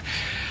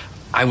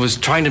 I was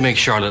trying to make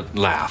Charlotte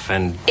laugh,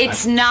 and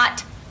it's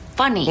not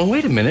funny. Well,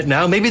 wait a minute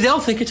now. Maybe they'll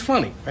think it's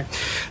funny. Right?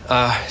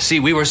 See,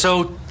 we were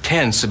so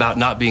tense about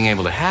not being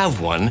able to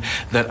have one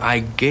that I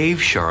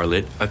gave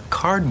Charlotte a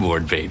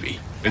cardboard baby.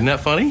 Isn't that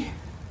funny?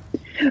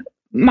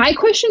 My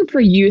question for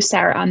you,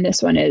 Sarah, on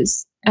this one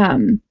is,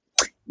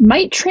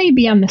 might Trey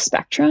be on the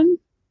spectrum?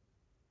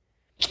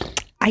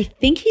 I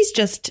think he's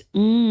just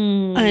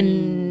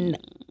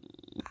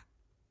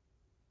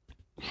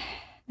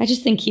I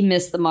just think he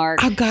missed the mark.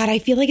 Oh, God, I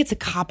feel like it's a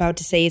cop-out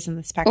to say he's in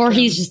the spectrum. Or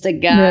he's just a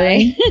guy.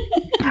 Really?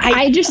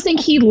 I just think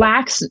he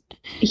lacks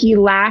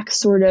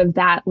sort of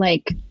that,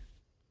 like,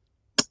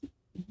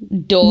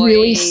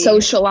 really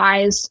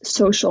socialized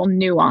social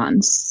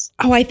nuance.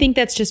 Oh, I think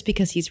that's just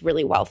because he's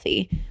really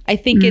wealthy. I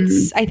think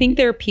I think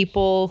there are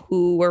people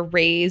who were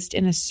raised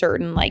in a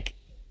certain, like,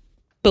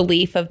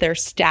 belief of their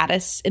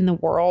status in the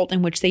world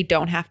in which they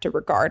don't have to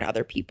regard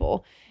other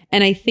people.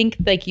 And I think,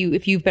 like,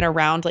 if you've been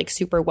around, like,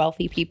 super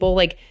wealthy people,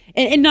 like,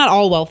 and not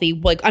all wealthy,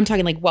 like, I'm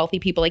talking, like, wealthy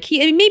people, like,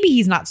 maybe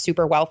he's not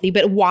super wealthy,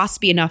 but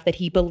waspy enough that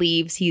he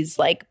believes he's,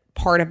 like,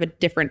 part of a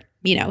different,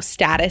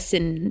 status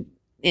in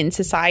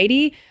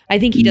society. I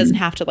think he doesn't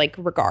have to, like,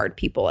 regard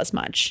people as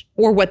much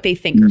or what they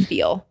think or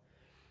feel.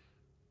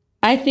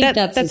 I think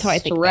that's how I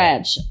think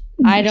stretch.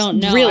 I don't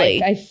know.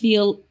 Really? I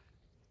feel,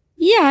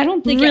 I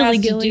don't think really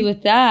it has to do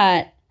with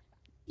that.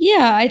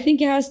 Yeah, I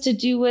think it has to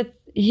do with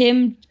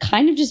him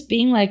kind of just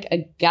being like a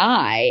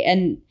guy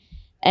and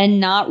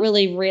not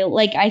really real.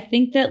 Like, I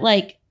think that,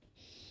 like,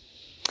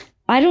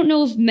 I don't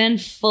know if men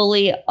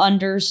fully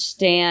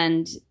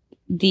understand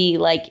the,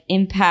 like,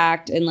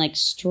 impact and, like,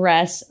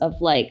 stress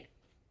of, like,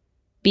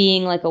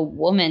 being like a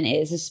woman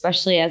is,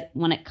 especially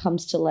when it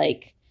comes to,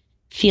 like,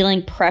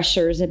 feeling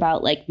pressures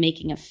about, like,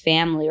 making a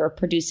family or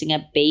producing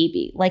a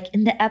baby. Like,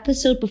 in the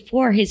episode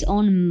before, his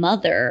own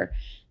mother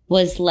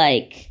was,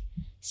 like,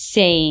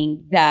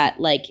 saying that,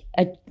 like,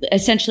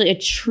 essentially a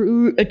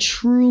true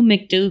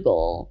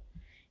McDougal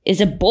is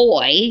a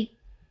boy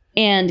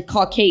and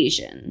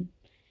Caucasian.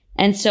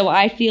 And so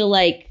I feel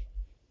like,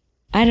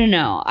 I don't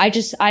know,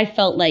 I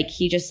felt like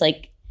he just,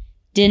 like,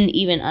 didn't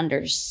even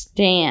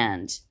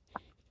understand,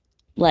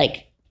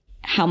 like,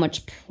 how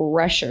much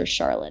pressure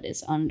Charlotte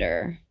is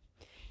under.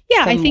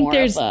 Yeah, I think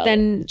there's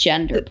then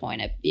gender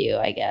point of view,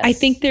 I guess. I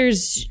think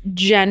there's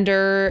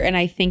gender, and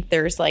I think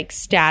there's, like,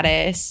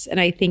 status, and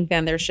I think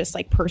then there's just,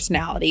 like,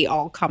 personality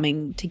all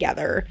coming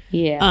together.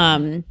 Yeah.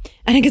 And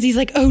because he's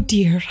like, oh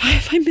dear,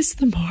 have I missed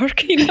the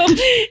mark? And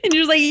you're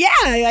just like,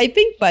 yeah, I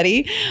think,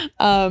 buddy.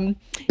 But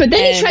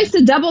then he tries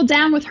to double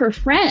down with her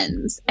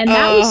friends, and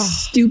that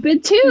was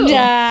stupid too.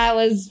 That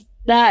was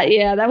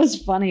That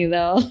was funny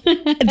though.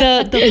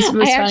 It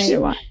was funny to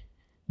watch.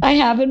 I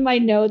have in my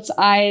notes,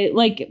 I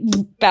like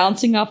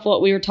bouncing off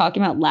what we were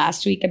talking about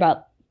last week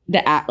about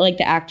the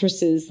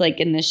actresses like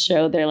in this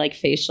show, their like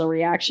facial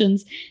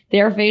reactions.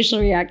 Their facial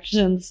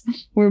reactions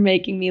were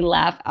making me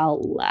laugh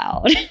out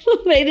loud.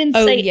 They didn't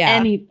say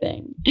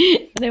anything.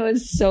 And it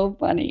was so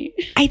funny.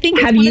 I think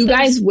have you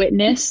guys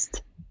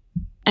witnessed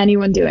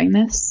anyone doing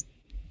this?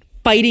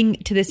 Fighting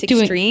to this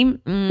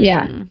extreme?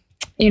 Yeah.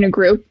 In a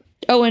group.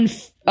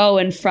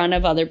 In front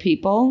of other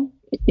people?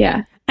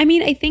 Yeah. I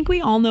mean, I think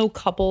we all know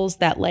couples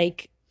that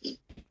like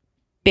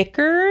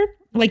bicker.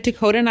 Like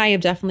Dakota and I have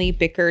definitely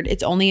bickered.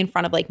 It's only in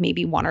front of like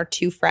maybe one or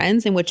two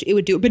friends in which it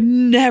would do it, but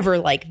never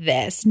like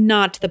this.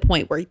 Not to the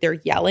point where they're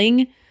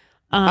yelling.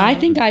 I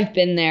think I've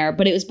been there,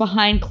 but it was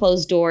behind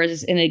closed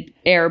doors in an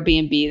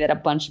Airbnb that a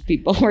bunch of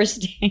people were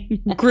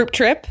staying at. Group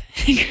trip.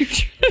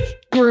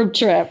 Group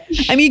trip.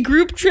 I mean,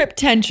 group trip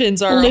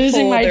tensions are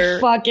losing my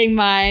fucking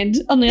mind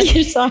on the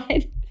other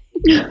side.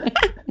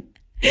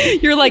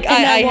 You're like,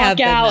 I have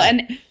been out there.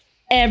 And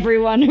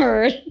everyone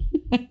heard.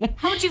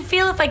 How would you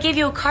feel if I gave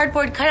you a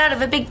cardboard cutout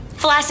of a big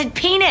flaccid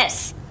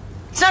penis?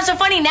 It's not so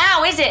funny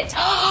now, is it?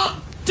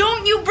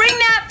 Don't you bring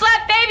that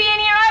flat baby in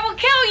here, I will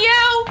kill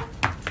you!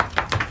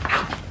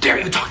 How dare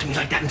you talk to me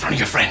like that in front of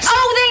your friends?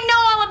 Oh, they know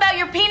all about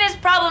your penis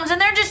problems and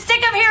they're just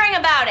sick of hearing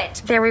about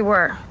it. There we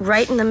were,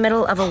 right in the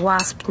middle of a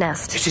wasp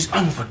nest. This is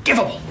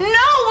unforgivable.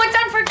 No, what's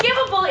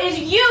unforgivable is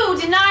you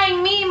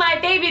denying me my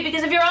baby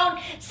because of your own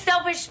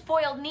selfish,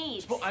 spoiled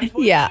needs.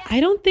 Yeah, I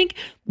don't think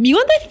you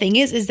know the thing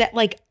is that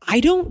like I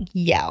don't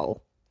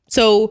yell.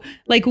 So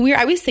like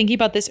I was thinking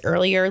about this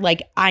earlier,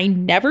 like I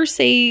never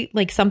say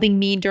like something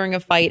mean during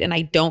a fight and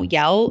I don't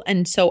yell.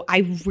 And so I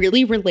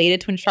really related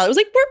to when Charlotte was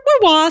like, we're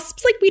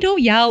wasps, like we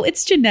don't yell,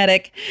 it's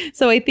genetic.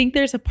 So I think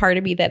there's a part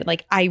of me that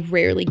like I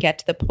rarely get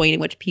to the point in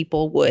which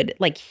people would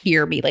like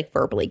hear me like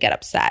verbally get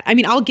upset. I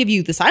mean, I'll give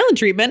you the silent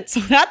treatment, so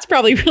that's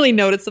probably really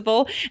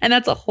noticeable. And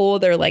that's a whole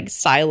other like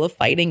style of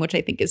fighting, which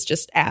I think is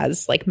just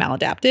as like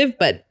maladaptive.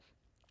 But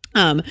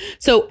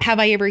so have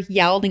I ever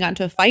yelled and gotten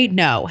into a fight?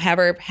 No. Have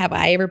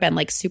I ever been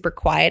like super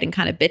quiet and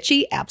kind of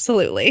bitchy?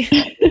 Absolutely.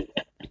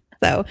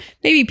 So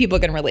maybe people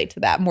can relate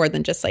to that more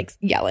than just like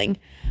yelling.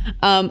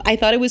 I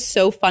thought it was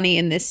so funny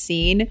in this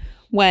scene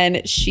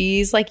when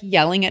she's like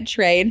yelling at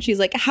Trey and she's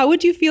like, how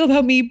would you feel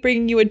about me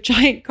bringing you a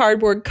giant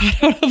cardboard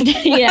cutout of a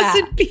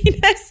flaccid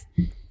penis?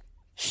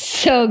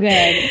 So good.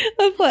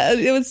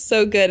 It was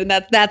so good. And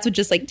that's what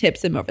just like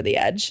tips him over the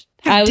edge.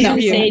 I was going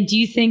to say, do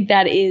you think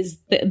that is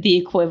the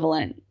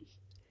equivalent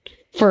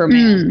for a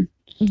man?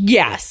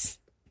 Yes.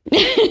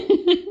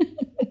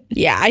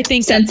 Yeah, I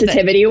think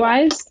sensitivity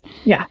wise.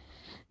 Yeah.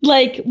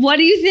 Like, what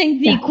do you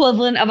think the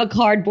equivalent of a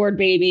cardboard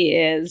baby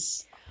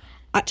is?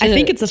 I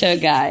think it's a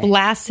guy.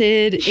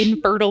 Flaccid,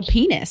 infertile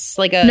penis.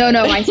 Like a No,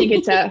 I think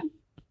it's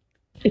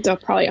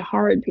probably a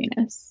hard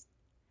penis.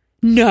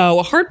 No,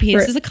 a hard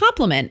penis is a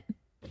compliment.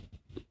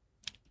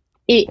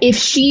 If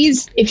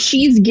she's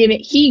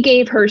he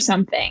gave her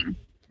something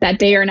that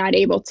they are not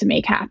able to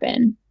make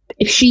happen.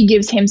 If she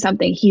gives him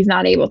something he's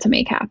not able to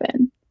make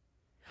happen.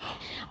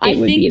 I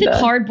think the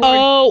cardboard.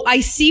 Oh, I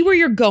see where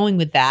you're going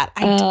with that.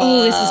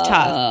 This is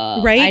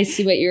tough, right? I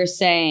see what you're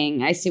saying.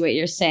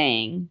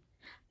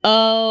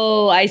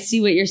 Oh, I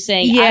see what you're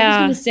saying. Yeah. I was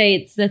going to say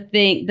it's the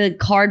thing. The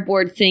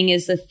cardboard thing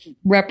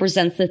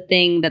represents the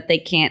thing that they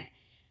can't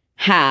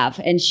have,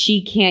 and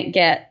she can't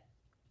get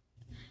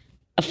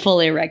a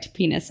fully erect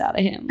penis out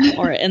of him,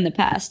 or in the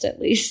past at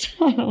least.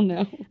 I don't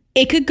know.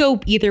 It could go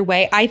either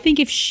way. I think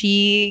if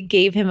she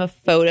gave him a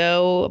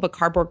photo of a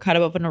cardboard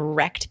cutout of an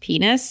erect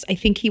penis, I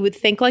think he would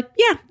think like,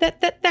 yeah,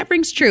 that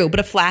rings true. But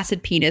a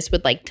flaccid penis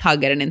would like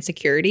tug at an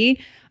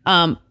insecurity.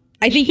 I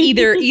think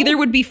either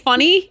would be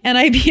funny, and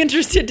I'd be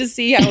interested to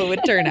see how it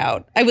would turn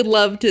out. I would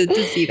love to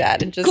see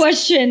that. And just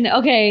question.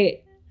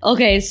 Okay.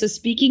 So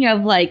speaking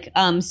of like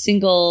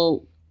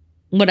single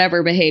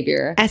whatever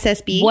behavior,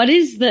 SSB. What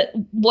is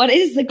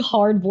the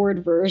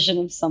cardboard version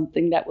of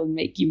something that would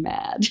make you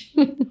mad?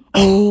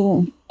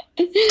 Oh,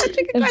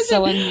 if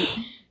someone,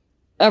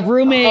 a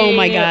roommate, oh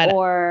my God,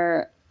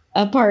 or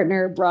a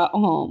partner brought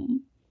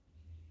home.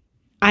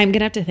 I'm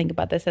gonna have to think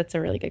about this. That's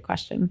a really good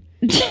question.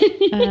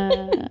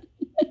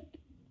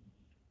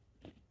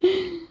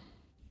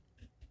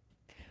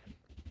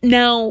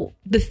 Now,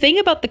 the thing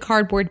about the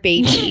cardboard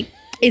baby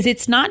is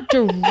it's not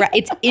direct,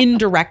 it's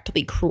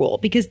indirectly cruel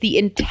because the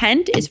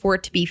intent is for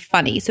it to be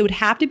funny. So it would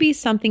have to be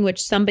something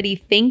which somebody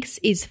thinks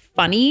is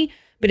funny,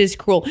 but is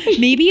cruel.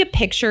 Maybe a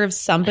picture of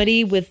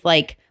somebody with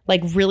like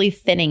really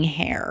thinning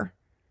hair.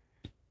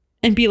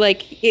 And be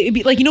like, it'd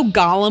be like, you know,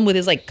 Gollum with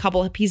his like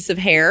couple of pieces of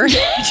hair.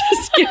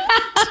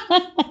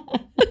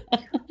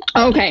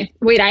 Okay.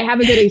 Wait, I have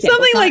a good example.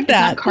 Something like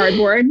that. It's not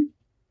cardboard.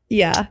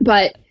 Yeah.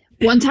 But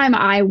one time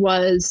I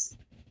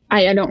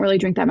don't really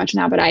drink that much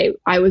now, but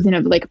I was in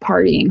a like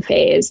partying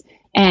phase,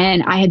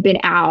 and I had been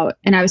out,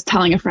 and I was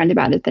telling a friend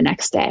about it the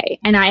next day,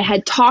 and I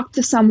had talked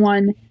to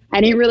someone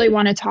I didn't really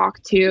want to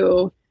talk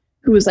to,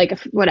 who was like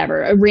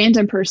a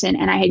random person,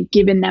 and I had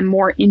given them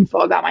more info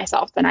about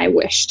myself than I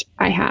wished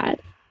I had.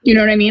 You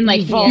know what I mean?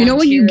 Like, you know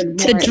when you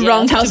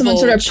tell someone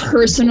sort of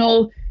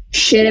personal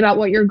shit about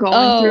what you're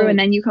going through, and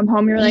then you come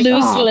home, you're like,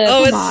 it's so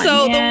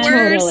the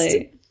worst.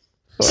 Totally.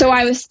 So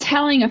I was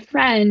telling a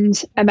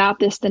friend about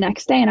this the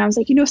next day, and I was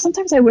like,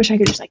 sometimes I wish I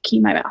could just like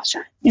keep my mouth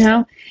shut,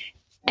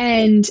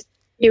 And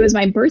it was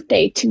my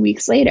birthday 2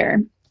 weeks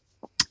later,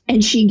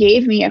 and she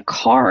gave me a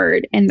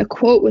card, and the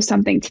quote was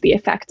something to the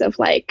effect of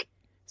like,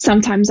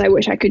 sometimes I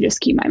wish I could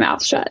just keep my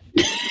mouth shut.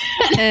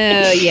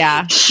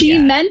 Yeah. She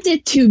meant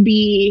it to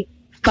be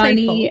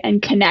funny playful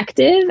and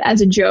connective as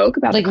a joke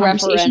about like the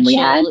conversation we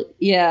had.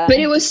 Yeah. But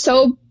it was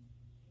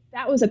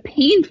that was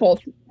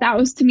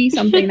to me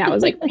something that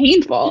was like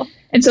painful.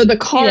 And so the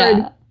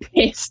card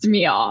pissed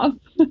me off.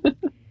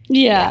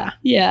 Yeah.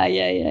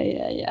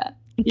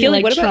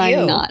 Gilly, what about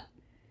you? Not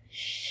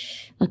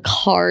a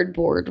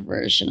cardboard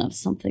version of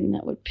something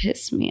that would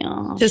piss me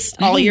off.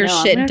 Just all your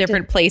shit in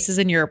different places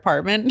in your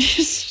apartment.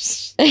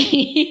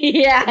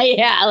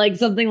 yeah, like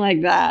something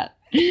like that.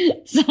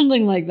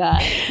 Something like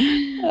that.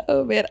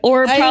 Oh man.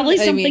 Or probably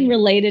something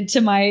related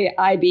to my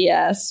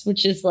IBS,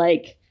 which is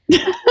like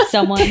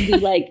someone who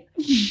like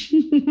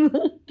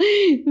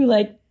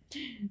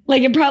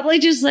it probably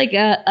just like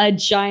a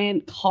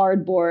giant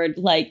cardboard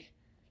like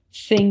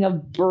thing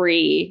of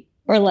brie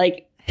or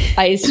like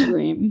ice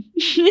cream.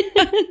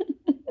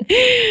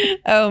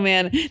 Oh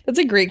man, that's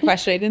a great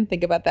question. I didn't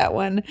think about that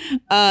one.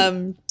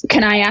 May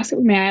I ask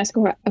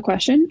a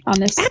question on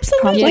this?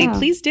 Absolutely.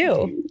 Please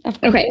do.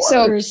 Okay.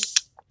 So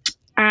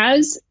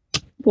as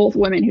both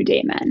women who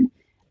date men,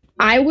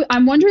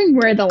 I'm wondering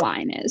where the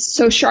line is.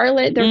 So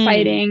Charlotte, they're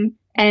fighting,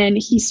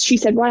 and she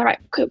said, "Why,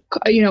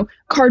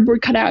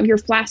 cardboard cutout of your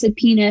flaccid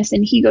penis?"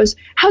 And he goes,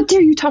 "How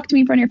dare you talk to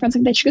me in front of your friends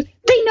like that?" She goes,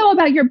 "They know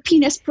about your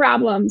penis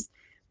problems."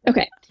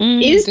 Okay,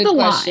 is the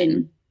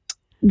line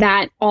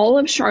that all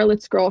of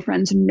Charlotte's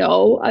girlfriends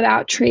know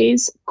about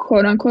Trey's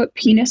quote unquote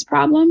penis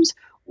problems,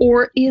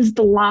 or is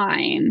the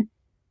line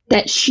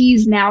that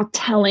she's now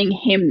telling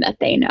him that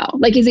they know?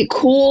 Like, is it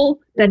cool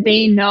that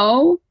they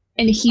know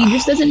and he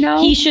just doesn't know?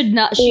 She should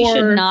not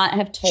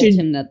have told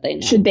him that they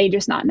know. Should they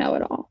just not know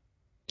at all?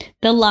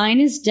 The line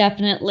is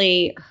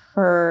definitely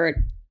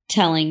her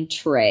telling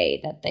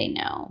Trey that they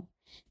know.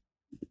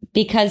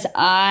 Because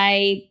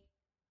I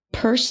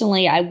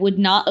would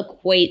not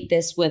equate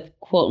this with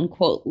quote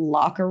unquote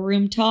locker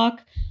room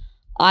talk.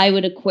 I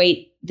would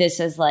equate this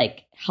as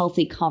like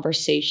healthy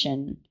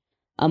conversation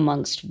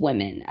amongst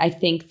women. I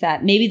think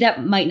that maybe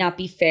that might not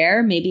be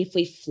fair. Maybe if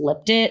we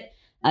flipped it,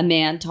 a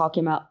man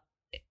talking about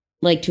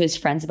like to his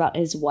friends about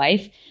his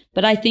wife.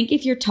 But I think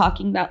if you're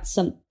talking about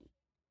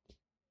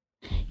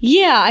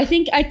I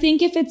think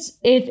if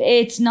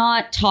it's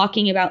not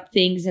talking about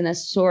things in a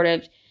sort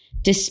of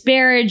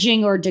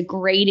disparaging or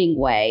degrading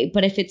way,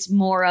 but if it's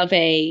more of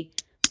a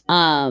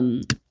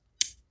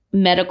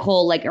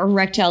medical, like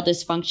erectile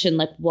dysfunction,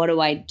 like what do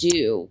I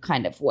do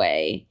kind of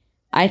way,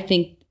 I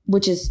think,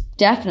 which is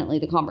definitely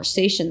the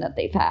conversation that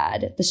they've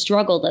had, the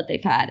struggle that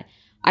they've had,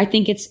 I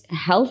think it's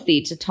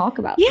healthy to talk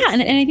about. Yeah,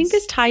 and I think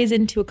this ties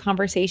into a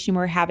conversation we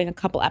were having a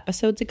couple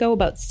episodes ago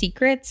about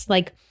secrets.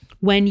 Like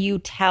when you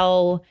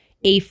tell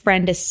a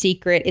friend a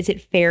secret, is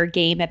it fair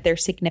game that their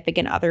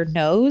significant other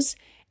knows?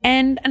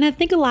 And I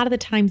think a lot of the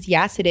times,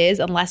 yes, it is,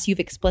 unless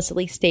you've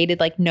explicitly stated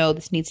like, no,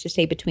 this needs to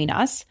stay between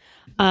us.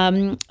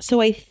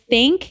 So I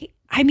think,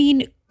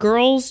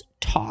 girls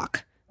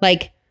talk.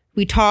 Like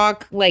we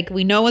talk, like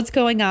we know what's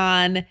going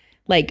on.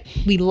 Like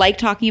we like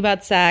talking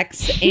about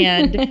sex.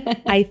 And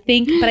I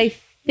think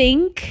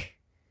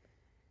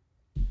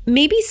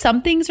maybe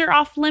some things are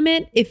off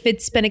limit if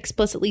it's been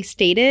explicitly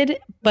stated.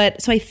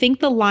 But so I think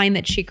the line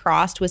that she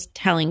crossed was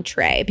telling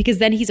Trey, because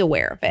then he's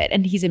aware of it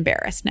and he's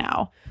embarrassed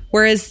now.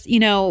 Whereas,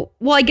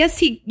 I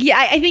guess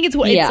I think it's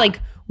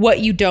like what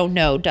you don't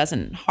know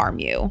doesn't harm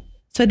you.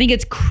 So I think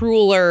it's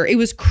crueler. It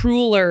was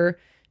crueler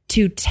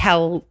to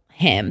tell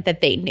him that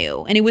they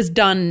knew. And it was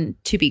done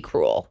to be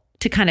cruel,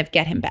 to kind of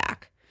get him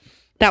back.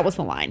 That was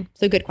the line.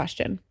 So good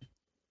question.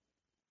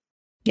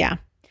 Yeah.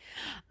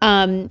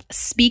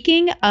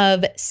 Speaking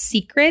of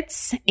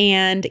secrets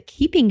and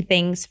keeping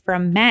things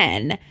from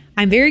men,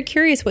 I'm very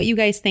curious what you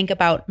guys think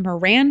about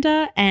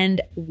Miranda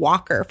and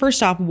Walker.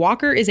 First off,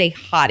 Walker is a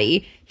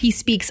hottie. He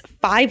speaks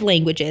 5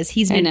 languages.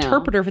 He's an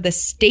interpreter for the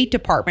State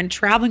Department,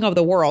 traveling over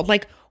the world.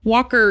 Like,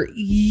 Walker,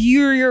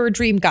 you're a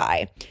dream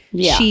guy.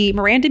 Yeah.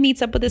 Miranda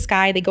meets up with this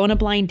guy. They go on a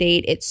blind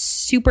date. It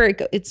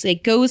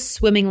goes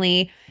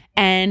swimmingly.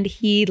 And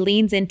he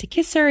leans in to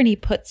kiss her and he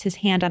puts his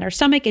hand on her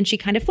stomach and she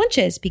kind of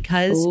flinches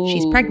because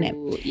she's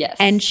pregnant. Yes.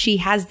 And she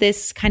has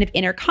this kind of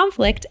inner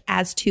conflict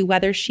as to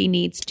whether she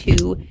needs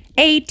to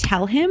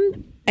tell him,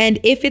 and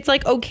if it's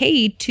like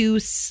okay to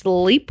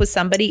sleep with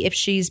somebody if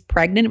she's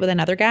pregnant with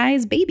another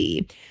guy's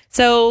baby.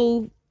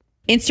 So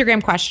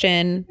Instagram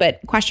question, but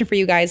question for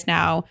you guys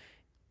now.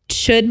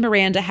 Should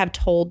Miranda have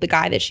told the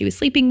guy that she was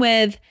sleeping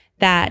with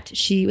that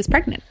she was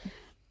pregnant?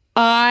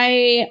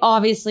 I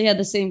obviously had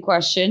the same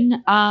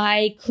question.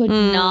 I could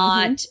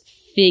not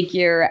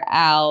figure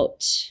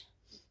out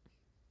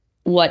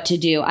what to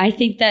do. I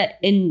think that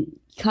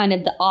kind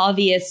of the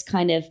obvious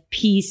kind of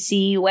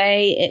PC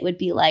way, it would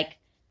be like,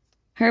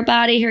 her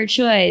body, her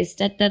choice,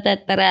 da, da, da,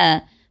 da, da.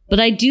 But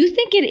I do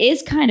think it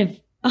is kind of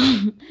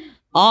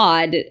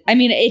odd. I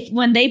mean,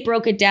 when they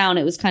broke it down,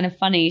 it was kind of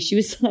funny. She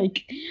was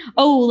like,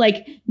 oh,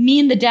 like me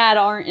and the dad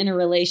aren't in a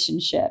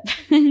relationship.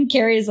 And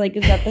Carrie's like,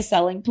 is that the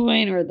selling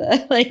point or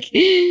the like?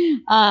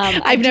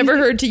 I've never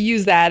heard to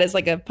use that as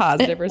like a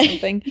positive or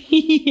something.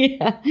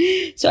 Yeah.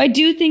 So I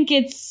do think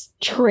it's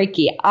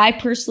tricky. I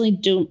personally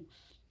don't.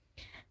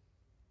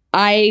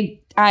 I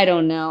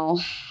don't know.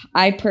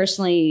 I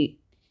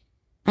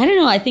don't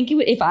know. I think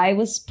if I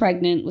was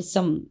pregnant with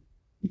some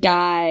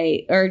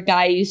guy or a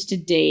guy I used to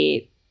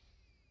date,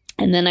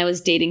 and then I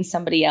was dating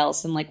somebody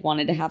else and like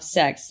wanted to have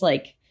sex,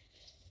 like,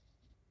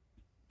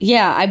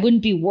 yeah, I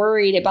wouldn't be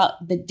worried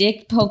about the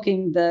dick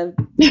poking the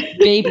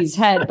baby's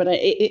head, but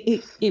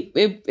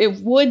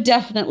it would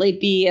definitely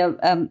be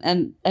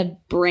a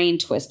brain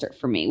twister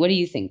for me. What do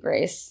you think,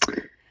 Grace?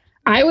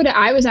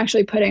 I was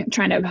actually trying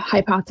to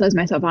hypothesize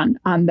myself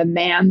on the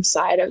man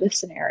side of the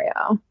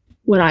scenario.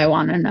 What I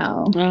want to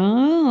know.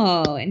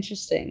 Oh,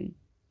 interesting.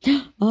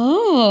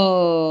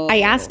 Oh.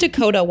 I asked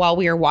Dakota while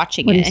we were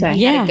watching it, and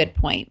he had a good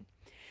point.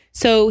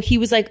 So he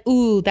was like,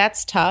 ooh,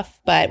 that's tough.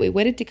 But wait,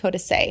 what did Dakota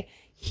say?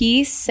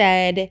 He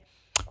said,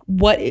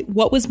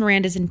 what was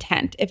Miranda's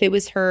intent? If it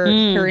was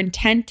her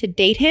intent to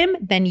date him,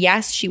 then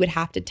yes, she would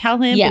have to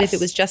tell him. Yes. But if it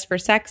was just for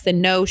sex,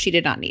 then no, she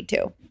did not need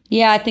to.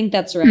 Yeah, I think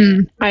that's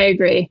right. I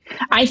agree.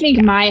 I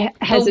think my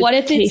hesitation but what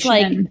if it's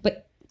like,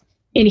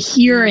 in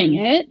hearing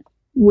it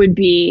would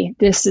be,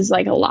 this is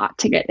like a lot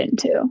to get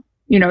into.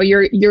 You know,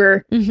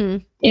 you're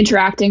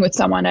interacting with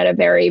someone at a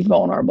very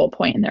vulnerable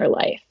point in their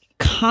life.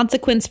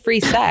 Consequence-free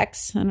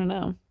sex. I don't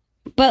know.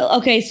 But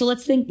okay, so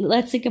let's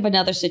think of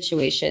another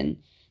situation.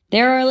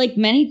 There are like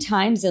many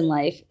times in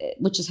life,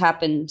 which has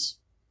happened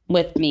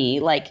with me,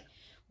 like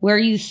where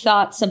you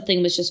thought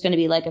something was just going to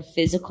be like a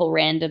physical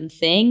random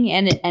thing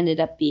and it ended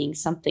up being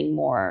something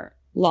more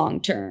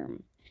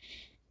long-term.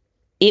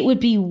 It would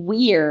be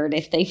weird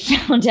if they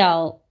found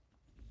out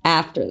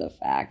after the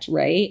fact,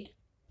 right?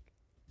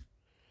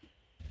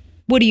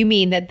 What do you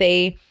mean that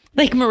they,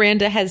 like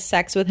Miranda has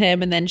sex with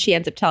him and then she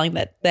ends up telling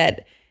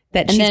that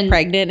she's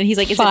pregnant and he's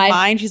like, is it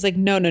mine? She's like,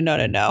 no.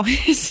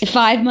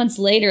 5 months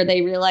later,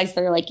 they realize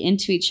they're like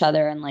into each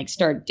other and like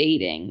start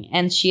dating.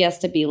 And she has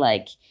to be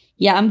like,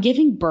 yeah, I'm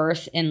giving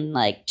birth in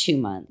like 2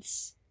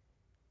 months.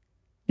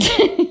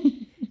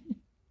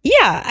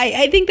 Yeah,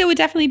 I think that would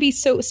definitely be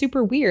so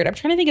super weird. I'm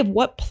trying to think of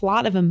what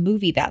plot of a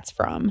movie that's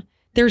from.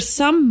 There's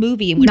some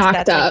movie in which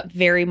that's like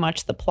very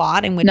much the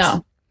plot in which.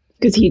 No,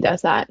 because he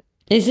does that.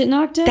 Is it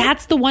Knocked Up?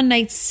 That's the One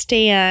Night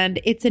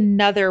Stand. It's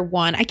another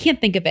one. I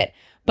can't think of it.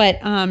 But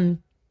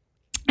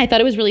I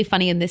thought it was really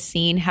funny in this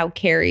scene how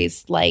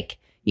Carrie's like,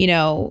 you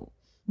know,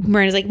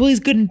 Miranda's like, well, he's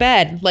good in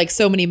bed, like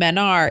so many men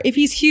are. If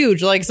he's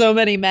huge, like so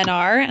many men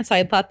are. And so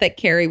I thought that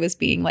Carrie was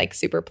being like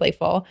super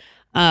playful.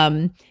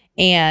 I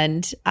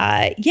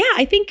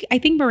think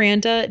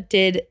Miranda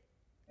did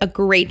a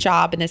great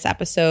job in this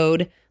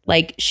episode.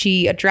 Like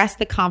she addressed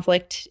the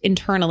conflict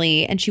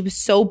internally and she was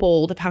so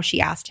bold of how she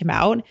asked him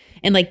out.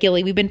 And like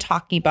Gilly, we've been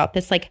talking about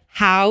this, like,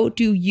 how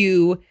do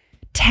you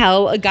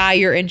tell a guy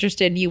you're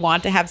interested and you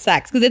want to have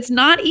sex? Because it's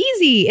not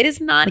easy. It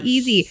is not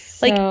easy.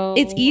 Like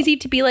it's easy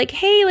to be like,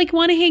 hey, like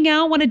want to hang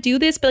out, want to do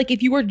this. But like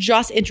if you are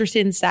just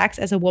interested in sex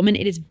as a woman,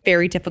 it is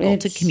very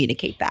difficult to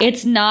communicate that.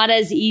 It's not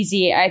as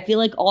easy. I feel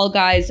like all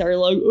guys are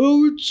like,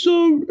 oh, it's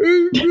so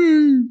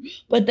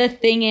easy. But the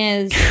thing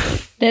is,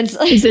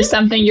 is this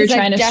something you're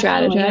trying to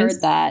strategize?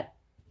 Heard that.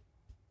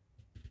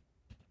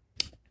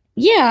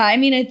 Yeah, I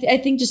mean, I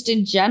think just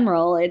in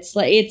general,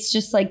 it's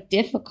just like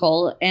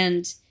difficult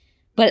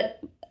But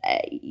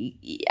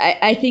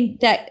I think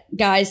that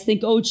guys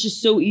think, oh, it's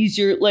just so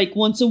easier. Like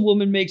once a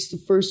woman makes the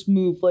first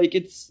move, like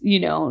it's, you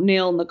know,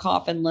 nail in the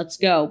coffin, let's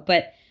go.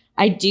 But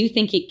I do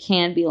think it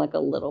can be like a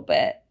little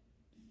bit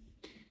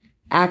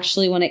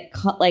actually when it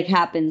like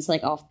happens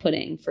like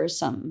off-putting for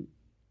some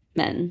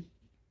men.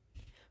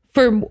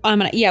 For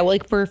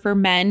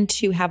men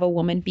to have a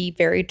woman be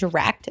very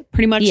direct,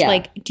 pretty much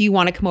like, do you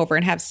want to come over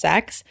and have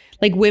sex?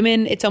 Like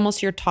women, it's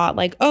almost you're taught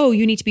like, oh,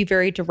 you need to be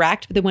very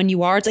direct. But then when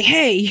you are, it's like,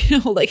 hey, you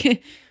know,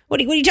 like, what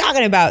are you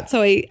talking about?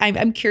 So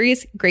I'm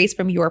curious, Grace,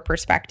 from your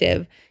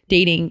perspective,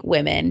 dating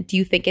women, do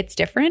you think it's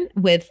different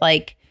with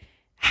like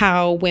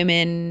how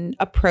women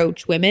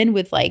approach women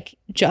with like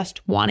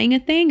just wanting a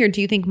thing? Or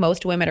do you think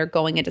most women are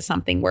going into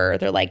something where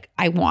they're like,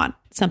 I want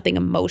something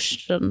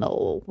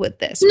emotional with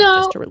this, or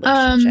just a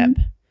relationship?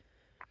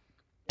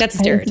 That's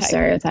a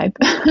stereotype.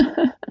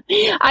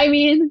 I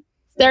mean,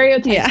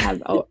 stereotypes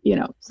have, you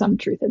know, some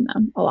truth in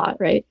them, a lot,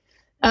 right?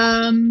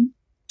 I'm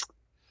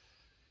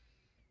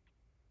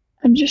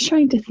just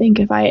trying to think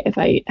if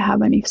I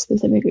have any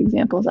specific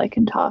examples I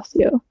can toss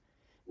you.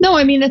 No,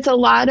 I mean, it's a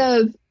lot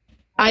of,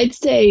 I'd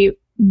say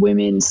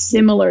women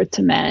similar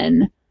to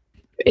men.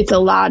 It's a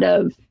lot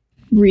of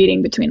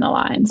reading between the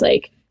lines.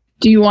 Like,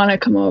 do you want to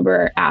come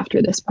over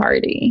after this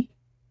party?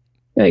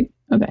 Like,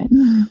 okay.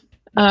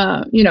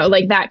 You know,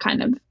 like that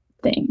kind of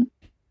thing.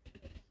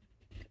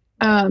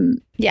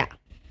 Yeah.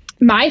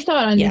 My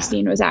thought on this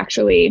scene was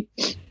actually,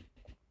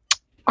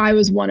 I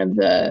was one of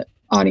the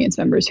audience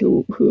members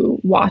who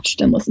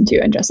watched and listened to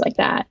And Just Like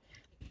That.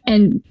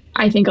 And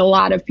I think a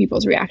lot of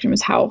people's reaction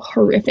was how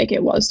horrific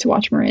it was to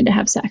watch Miranda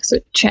have sex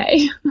with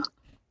Che.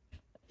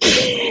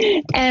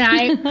 And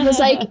I was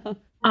like,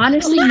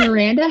 honestly,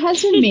 Miranda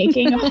has been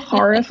making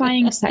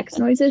horrifying sex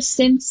noises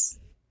since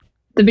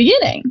the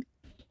beginning.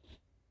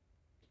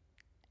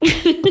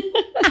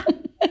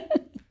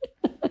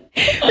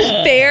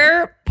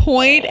 Fair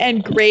point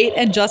and great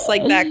and just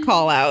like that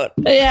call out.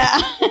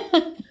 Yeah.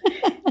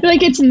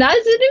 Like, it's not,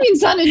 it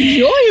means not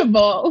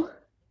enjoyable.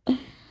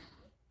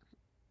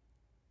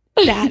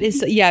 That is,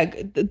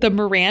 the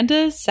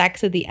Miranda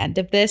sex at the end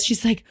of this,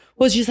 she's like,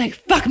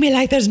 fuck me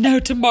like there's no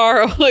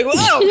tomorrow. Like,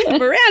 whoa,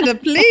 Miranda,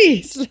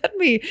 please let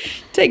me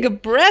take a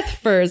breath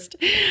first.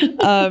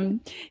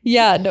 And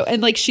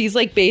like, she's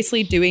like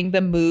basically doing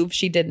the move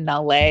she did in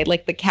LA,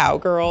 like the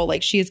cowgirl,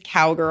 like she is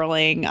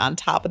cowgirling on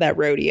top of that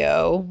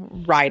rodeo,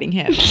 riding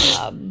him.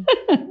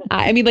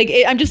 I mean, like,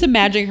 I'm just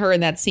imagining her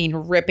in that scene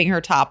ripping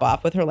her top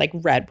off with her like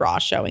red bra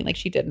showing like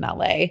she did in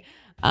LA.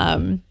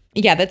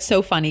 Yeah, that's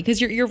so funny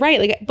because you're right.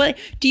 Like, but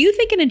do you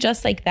think in And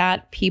Just Like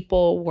That,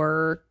 people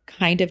were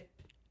kind of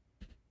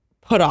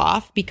put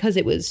off because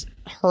it was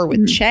her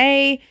with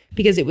Che,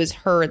 because it was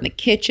her in the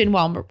kitchen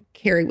while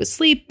Carrie was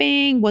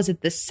sleeping? Was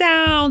it the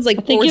sounds? Like,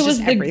 I think it was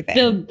just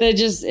everything? The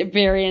just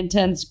very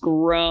intense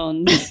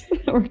groans.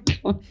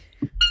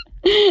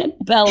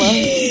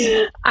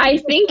 Bellows. I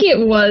think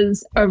it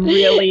was a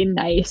really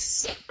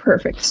nice,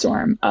 perfect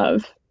storm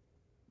of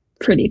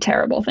pretty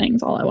terrible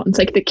things all at once.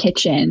 Like the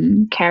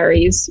kitchen,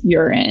 Carrie's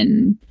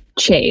urine,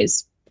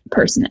 Che's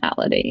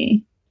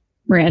personality,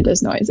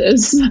 Miranda's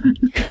noises.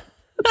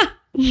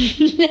 I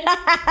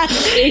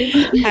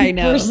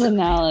know.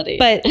 Personality.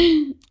 But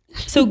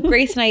so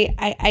Grace and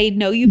I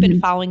know you've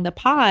been following the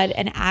pod,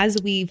 and as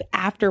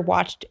after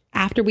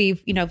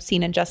we've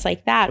seen And Just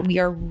Like That, we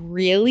are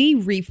really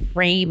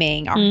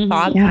reframing our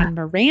thoughts on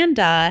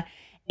Miranda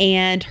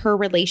and her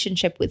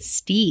relationship with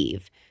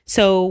Steve.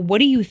 So what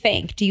do you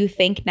think? Do you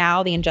think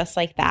now the And Just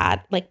Like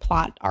That like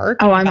plot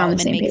arc I'm on the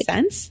same makes page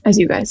sense as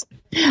you guys?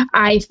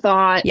 I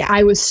thought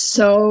I was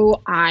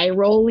so eye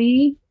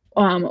rolly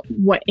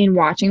in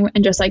watching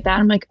And Just Like That.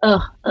 I'm like,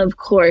 of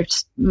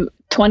course,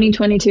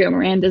 2022,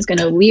 Miranda's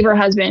gonna leave her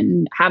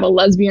husband, have a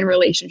lesbian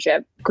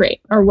relationship, great,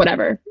 or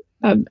whatever,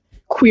 a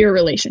queer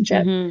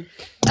relationship.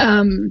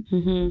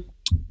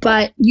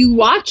 But you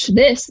watch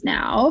this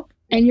now,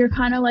 and you're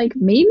kind of like,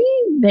 maybe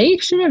they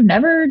should have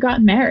never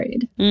gotten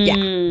married.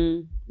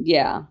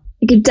 Yeah.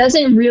 Like, it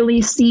doesn't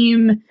really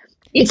seem,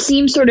 it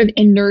seems sort of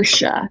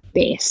inertia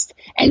based.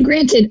 And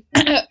granted,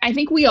 I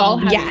think we all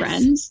have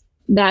friends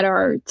that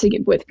are to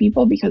get with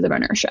people because of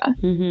inertia.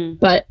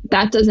 But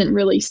that doesn't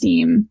really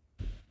seem,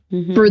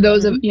 for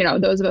those of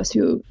us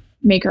who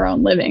make our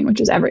own living, which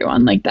is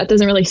everyone, like that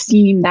doesn't really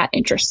seem that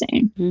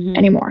interesting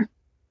anymore.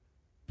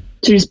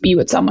 To just be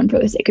with someone for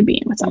the sake of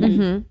being with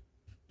someone.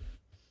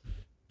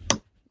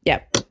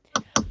 Yep.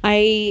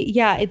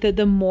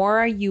 The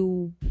more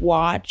you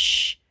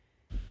watch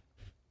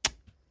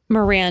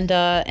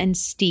Miranda and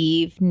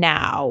Steve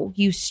now,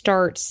 you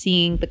start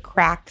seeing the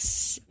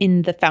cracks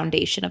in the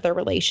foundation of their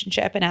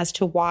relationship, and as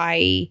to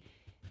why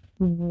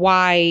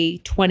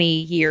 20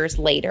 years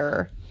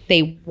later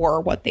they were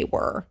what they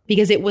were,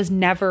 because it was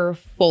never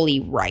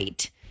fully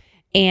right.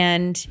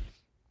 And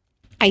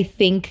I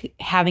think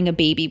having a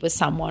baby with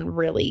someone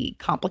really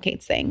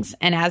complicates things.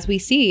 And as we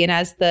see, and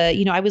as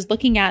I was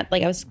looking at,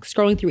 like, I was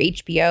scrolling through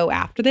HBO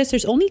after this,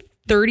 there's only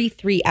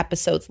 33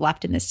 episodes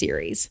left in this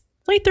series.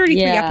 Only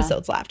 33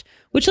 episodes left,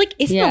 which like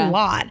isn't a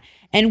lot.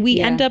 And we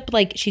end up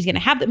like, she's going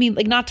to have,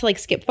 not to like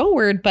skip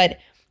forward, but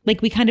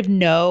like we kind of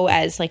know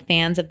as like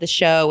fans of the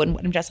show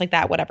and Just Like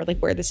That, whatever, like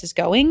where this is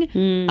going.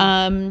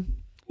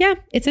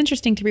 It's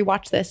interesting to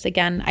rewatch this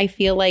again. I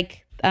feel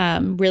like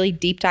really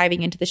deep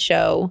diving into the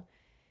show.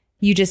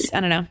 You just, I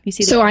don't know. You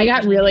see. So I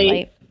got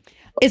really.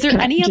 Is there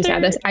any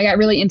other? I got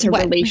really into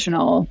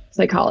relational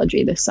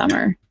psychology this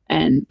summer,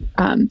 and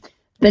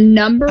the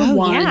number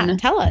one. Yeah,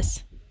 tell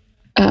us.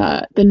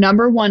 The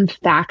number one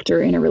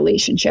factor in a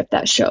relationship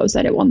that shows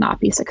that it will not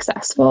be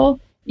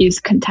successful is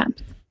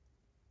contempt.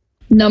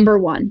 The number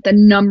one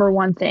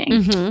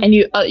thing, and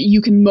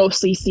you can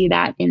mostly see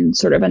that in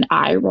sort of an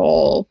eye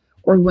roll,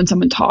 or when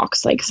someone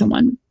talks, like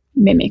someone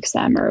mimics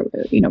them or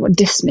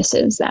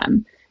dismisses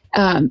them.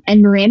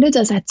 And Miranda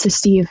does that to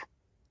Steve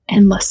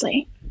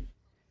endlessly.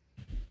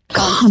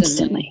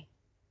 Constantly.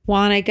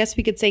 Well, and I guess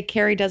we could say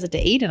Carrie does it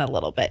to Aiden a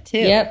little bit too.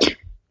 Yep.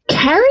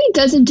 Carrie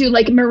doesn't do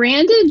like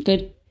Miranda.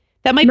 Good.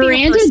 That might be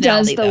Miranda her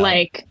does the though.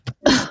 like,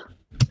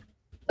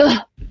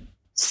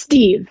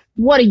 Steve,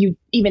 what are you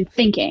even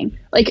thinking?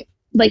 Like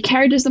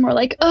Carrie does the more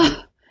like,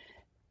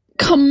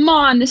 come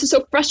on, this is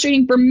so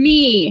frustrating for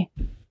me.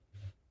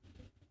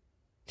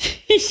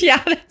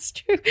 Yeah, that's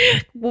true.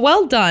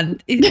 Well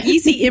done.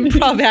 Easy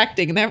improv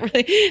acting.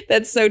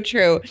 That's so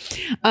true.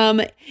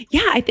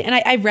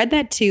 I read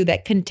that too,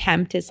 that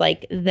contempt is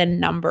like the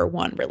number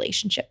one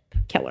relationship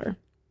killer.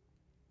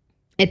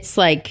 It's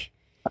like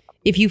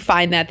if you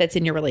find that that's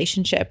in your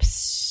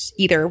relationships,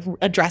 either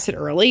address it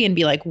early and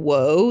be like,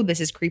 whoa, this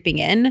is creeping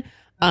in,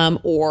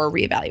 or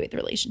reevaluate the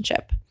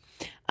relationship.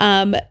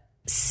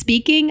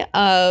 Speaking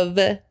of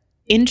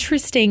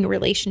interesting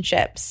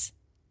relationships,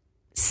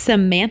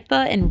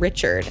 Samantha and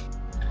Richard.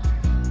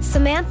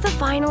 Samantha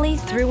finally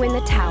threw in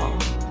the towel.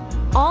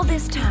 All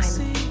this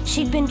time,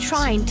 she'd been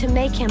trying to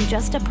make him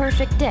just a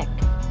perfect dick,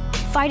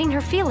 fighting her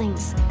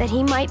feelings that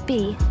he might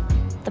be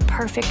the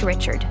perfect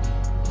Richard.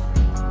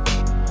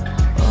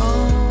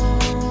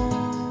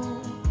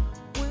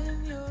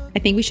 I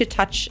think we should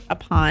touch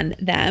upon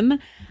them.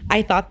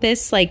 I thought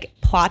this like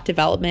plot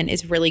development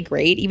is really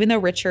great, even though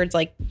Richard's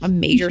like a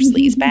major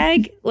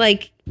sleazebag.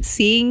 Like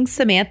seeing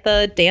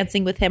Samantha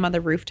dancing with him on the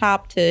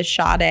rooftop to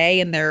Sade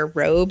in their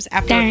robes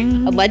after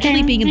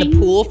allegedly being in the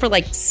pool for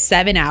like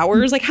 7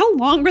 hours. Like how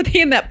long were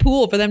they in that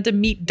pool for them to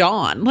meet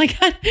Dawn? Like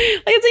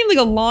it seemed like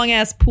a long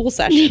ass pool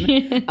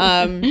session.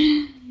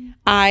 I'm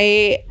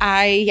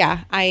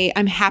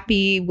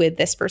happy with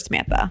this for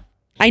Samantha.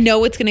 I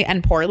know it's going to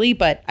end poorly,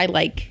 but I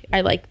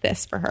like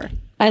this for her.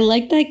 I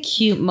like that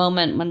cute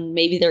moment when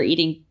maybe they're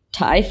eating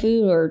Thai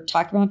food or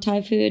talking about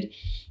Thai food.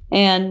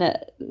 And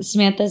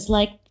Samantha's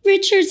like,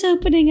 Richard's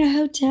opening a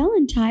hotel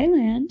in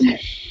Thailand.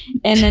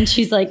 And then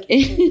she's like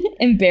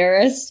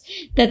embarrassed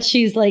that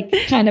she's like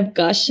kind of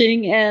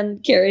gushing.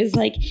 And Carrie's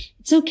like,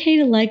 it's okay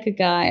to like a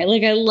guy.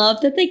 Like, I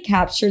love that they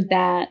captured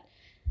that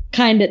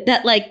kind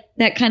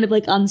of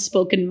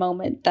unspoken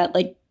moment that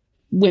like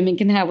women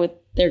can have with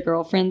their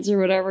girlfriends or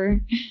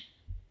whatever.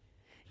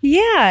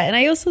 Yeah. And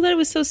I also thought it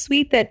was so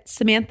sweet that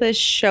Samantha's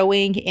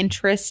showing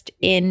interest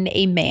in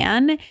a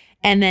man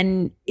and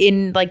then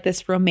in like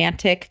this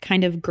romantic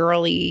kind of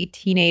girly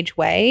teenage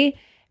way.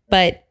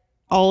 But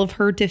all of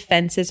her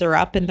defenses are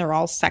up and they're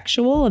all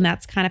sexual. And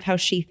that's kind of how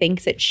she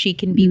thinks that she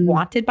can be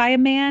wanted by a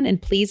man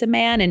and please a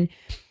man. And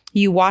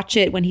you watch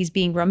it when he's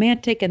being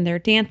romantic and they're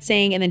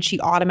dancing. And then she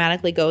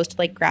automatically goes to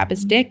like grab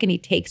his dick and he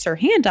takes her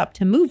hand up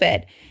to move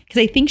it.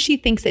 Because I think she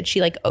thinks that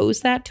she like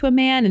owes that to a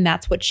man and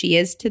that's what she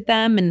is to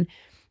them. And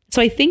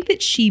so I think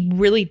that she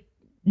really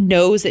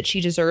knows that she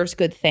deserves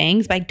good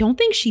things, but I don't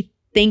think she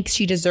thinks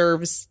she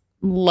deserves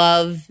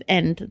love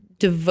and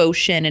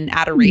devotion and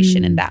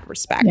adoration in that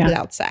respect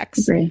without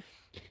sex. Agree.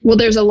 Well,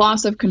 there's a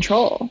loss of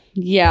control.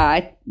 Yeah,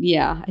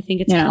 I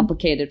think it's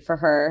complicated for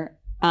her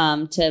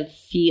to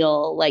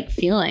feel like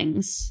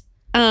feelings.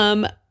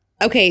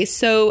 Okay,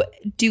 so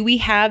do we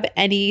have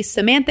any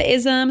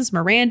Samantha-isms,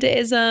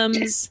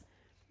 Miranda-isms?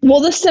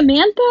 Well, the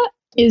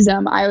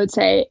Samantha-ism, I would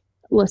say,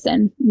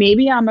 listen,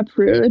 maybe I'm a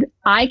prude.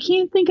 I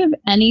can't think of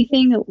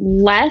anything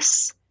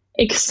less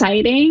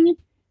exciting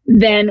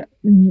than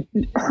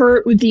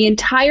her, the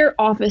entire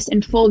office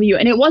in full view.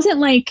 And it wasn't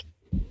like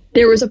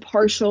there was a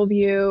partial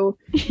view.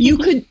 You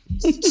could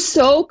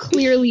so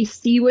clearly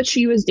see what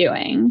she was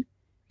doing.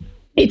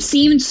 It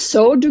seemed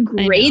so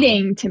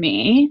degrading to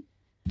me.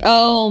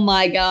 Oh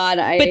my God,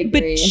 I agree.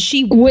 But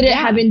she would it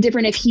have been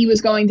different if he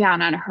was going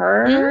down on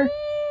her?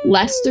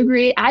 Less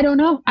degree? I don't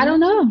know.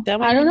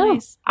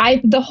 Nice.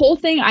 The whole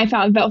thing I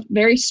found felt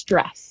very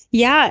stressed.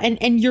 Yeah,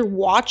 and you're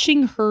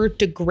watching her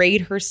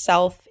degrade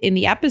herself in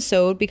the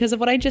episode because of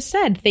what I just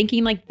said,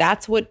 thinking like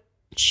that's what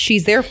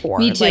she's there for.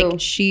 Me too. Like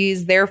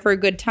she's there for a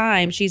good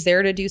time. She's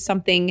there to do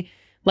something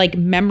like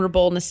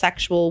memorable in a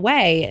sexual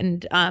way.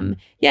 And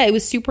it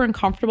was super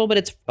uncomfortable, but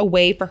it's a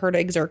way for her to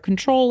exert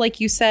control, like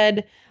you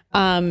said.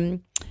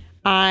 That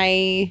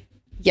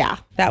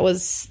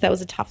was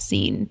a tough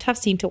scene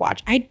to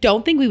watch. I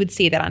don't think we would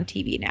see that on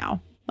TV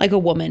now, like a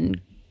woman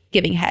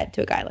giving head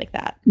to a guy like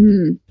that.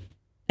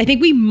 I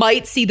think we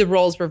might see the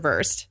roles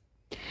reversed.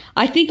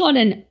 I think on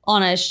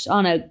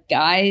a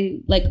guy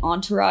like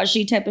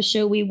entourage-y type of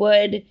show we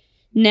would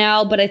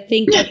now, but I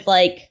think with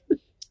like,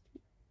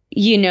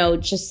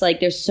 just like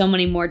there's so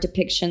many more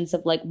depictions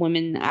of like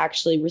women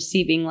actually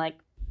receiving like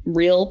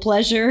real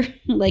pleasure,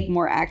 like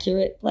more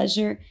accurate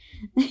pleasure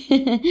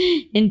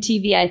in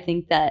TV. I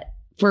think that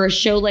for a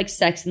show like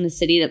Sex and the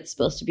City that's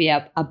supposed to be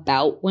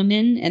about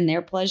women and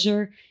their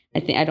pleasure,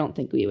 I don't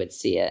think we would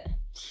see it.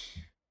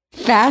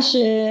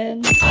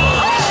 Fashion.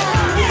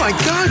 Oh my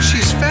God,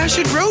 she's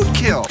fashion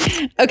roadkill.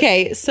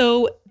 Okay,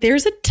 so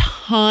there's a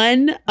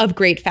ton of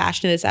great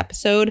fashion in this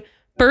episode.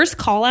 First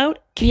call out,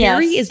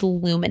 Carrie is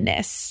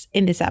luminous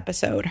in this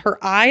episode.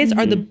 Her eyes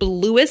are the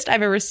bluest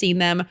I've ever seen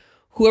them.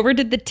 Whoever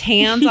did the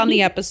tans on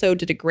the episode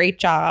did a great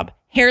job.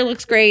 Hair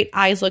looks great.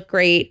 Eyes look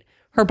great.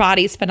 Her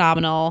body's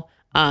phenomenal.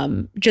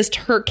 Just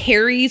her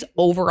Carrie's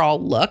overall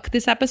look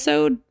this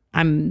episode,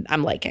 I'm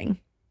liking.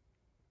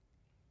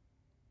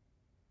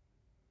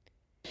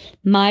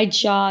 My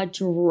jaw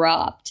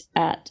dropped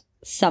at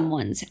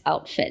someone's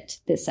outfit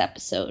this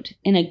episode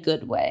in a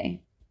good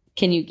way.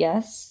 Can you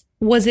guess?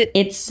 Was it?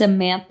 It's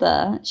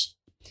Samantha.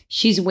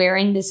 She's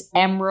wearing this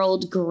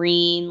emerald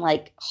green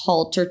like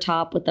halter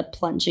top with a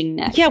plunging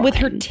neck. Yeah, with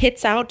her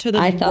tits out to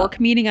the work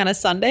meeting on a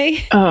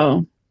Sunday.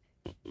 Oh.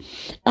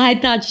 I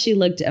thought she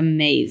looked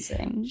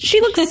amazing.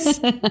 She looks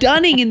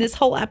stunning in this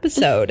whole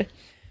episode.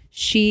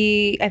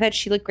 I thought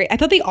she looked great. I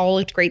thought they all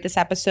looked great this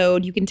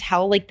episode. You can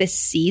tell like the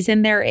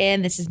season they're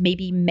in. This is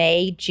maybe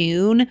May,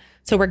 June.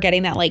 So we're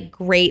getting that like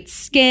great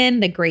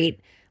skin, the great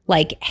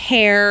like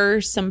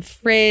hair, some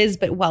frizz,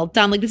 but well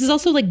done. Like this is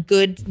also like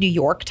good New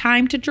York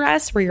time to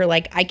dress where you're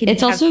like, I can.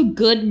 It's also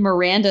good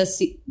Miranda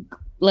season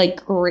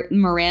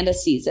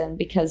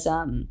because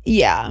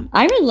yeah,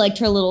 I really liked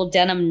her little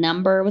denim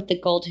number with the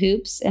gold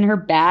hoops and her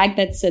bag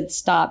that said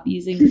stop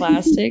using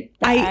plastic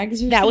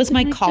bags. That was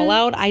my call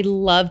out. I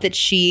love that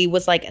she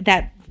was like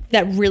that.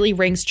 That really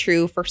rings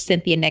true for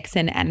Cynthia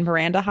Nixon and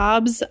Miranda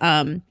Hobbs.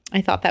 I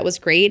thought that was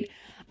great.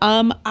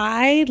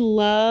 I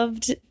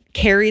loved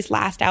Carrie's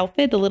last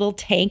outfit, the little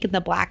tank and the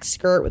black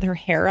skirt with her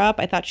hair up.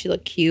 I thought she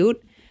looked cute.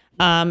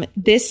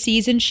 This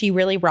season, she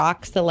really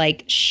rocks the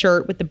like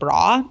shirt with the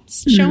bra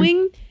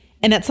showing.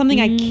 And that's something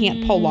I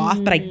can't pull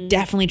off, but I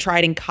definitely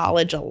tried in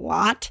college a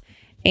lot.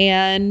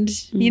 And,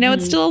 you know,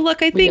 it's still a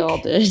look I think, we all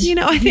did. You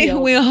know, I think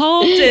we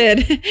all did.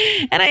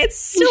 And it's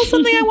still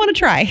something I want to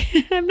try.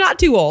 I'm not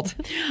too old.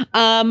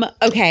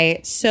 Okay,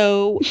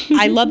 so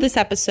I love this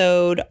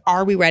episode.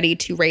 Are we ready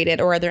to rate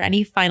it? Or are there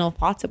any final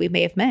thoughts that we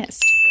may have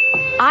missed?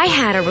 I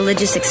had a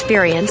religious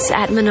experience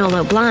at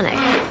Manolo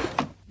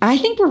Blahnik. I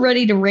think we're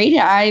ready to rate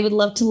it. I would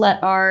love to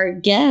let our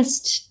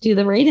guest do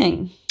the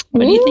rating.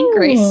 What do you think,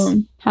 Grace?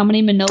 How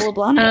many Manolo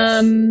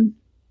Blahniks?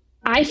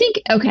 I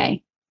think,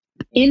 okay.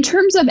 In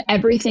terms of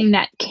everything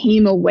that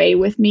came away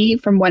with me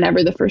from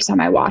whenever the first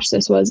time I watched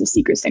this was the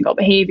secret single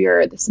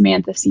behavior, the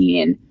Samantha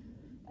scene,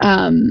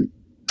 I'm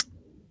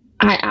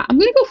going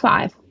to go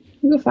 5.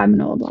 I'm going to go 5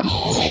 Manolo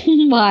Blahniks.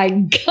 Oh my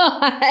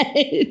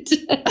God.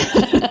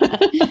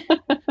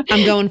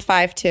 I'm going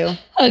 5 too.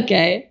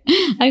 Okay.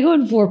 I'm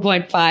going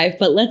 4.5,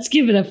 but let's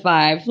give it a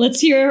 5. Let's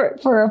hear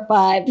it for a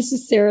 5. This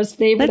is Sarah's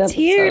favorite Let's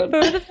episode. hear it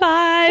for the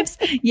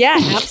 5s. Yeah,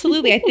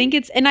 absolutely. I think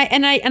it's and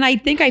I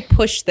think I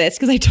pushed this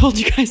because I told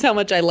you guys how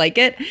much I like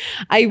it.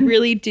 I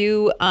really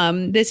do.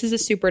 This is a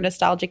super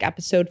nostalgic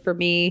episode for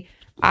me.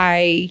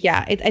 I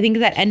think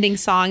that ending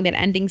song, that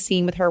ending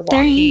scene with her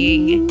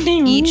walking,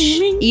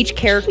 each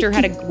character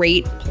had a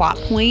great plot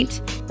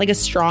point, like a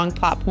strong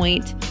plot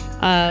point.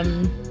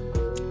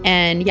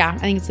 And yeah, I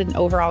think it's an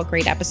overall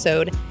great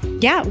episode.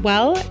 Yeah,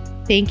 well,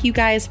 thank you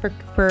guys for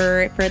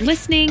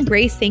listening.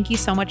 Grace, thank you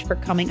so much for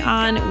coming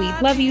on. We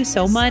love you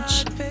so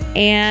much.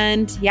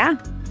 And yeah,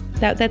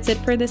 that's it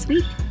for this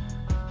week.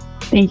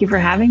 Thank you for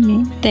having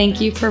me. Thank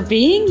you for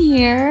being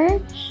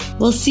here.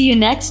 We'll see you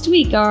next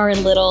week, our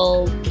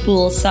little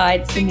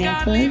poolside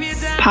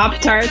Samanthas.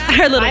 Pop-Tarts.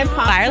 Our little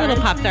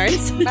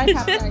Pop-Tarts. Bye,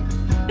 Pop-Tarts.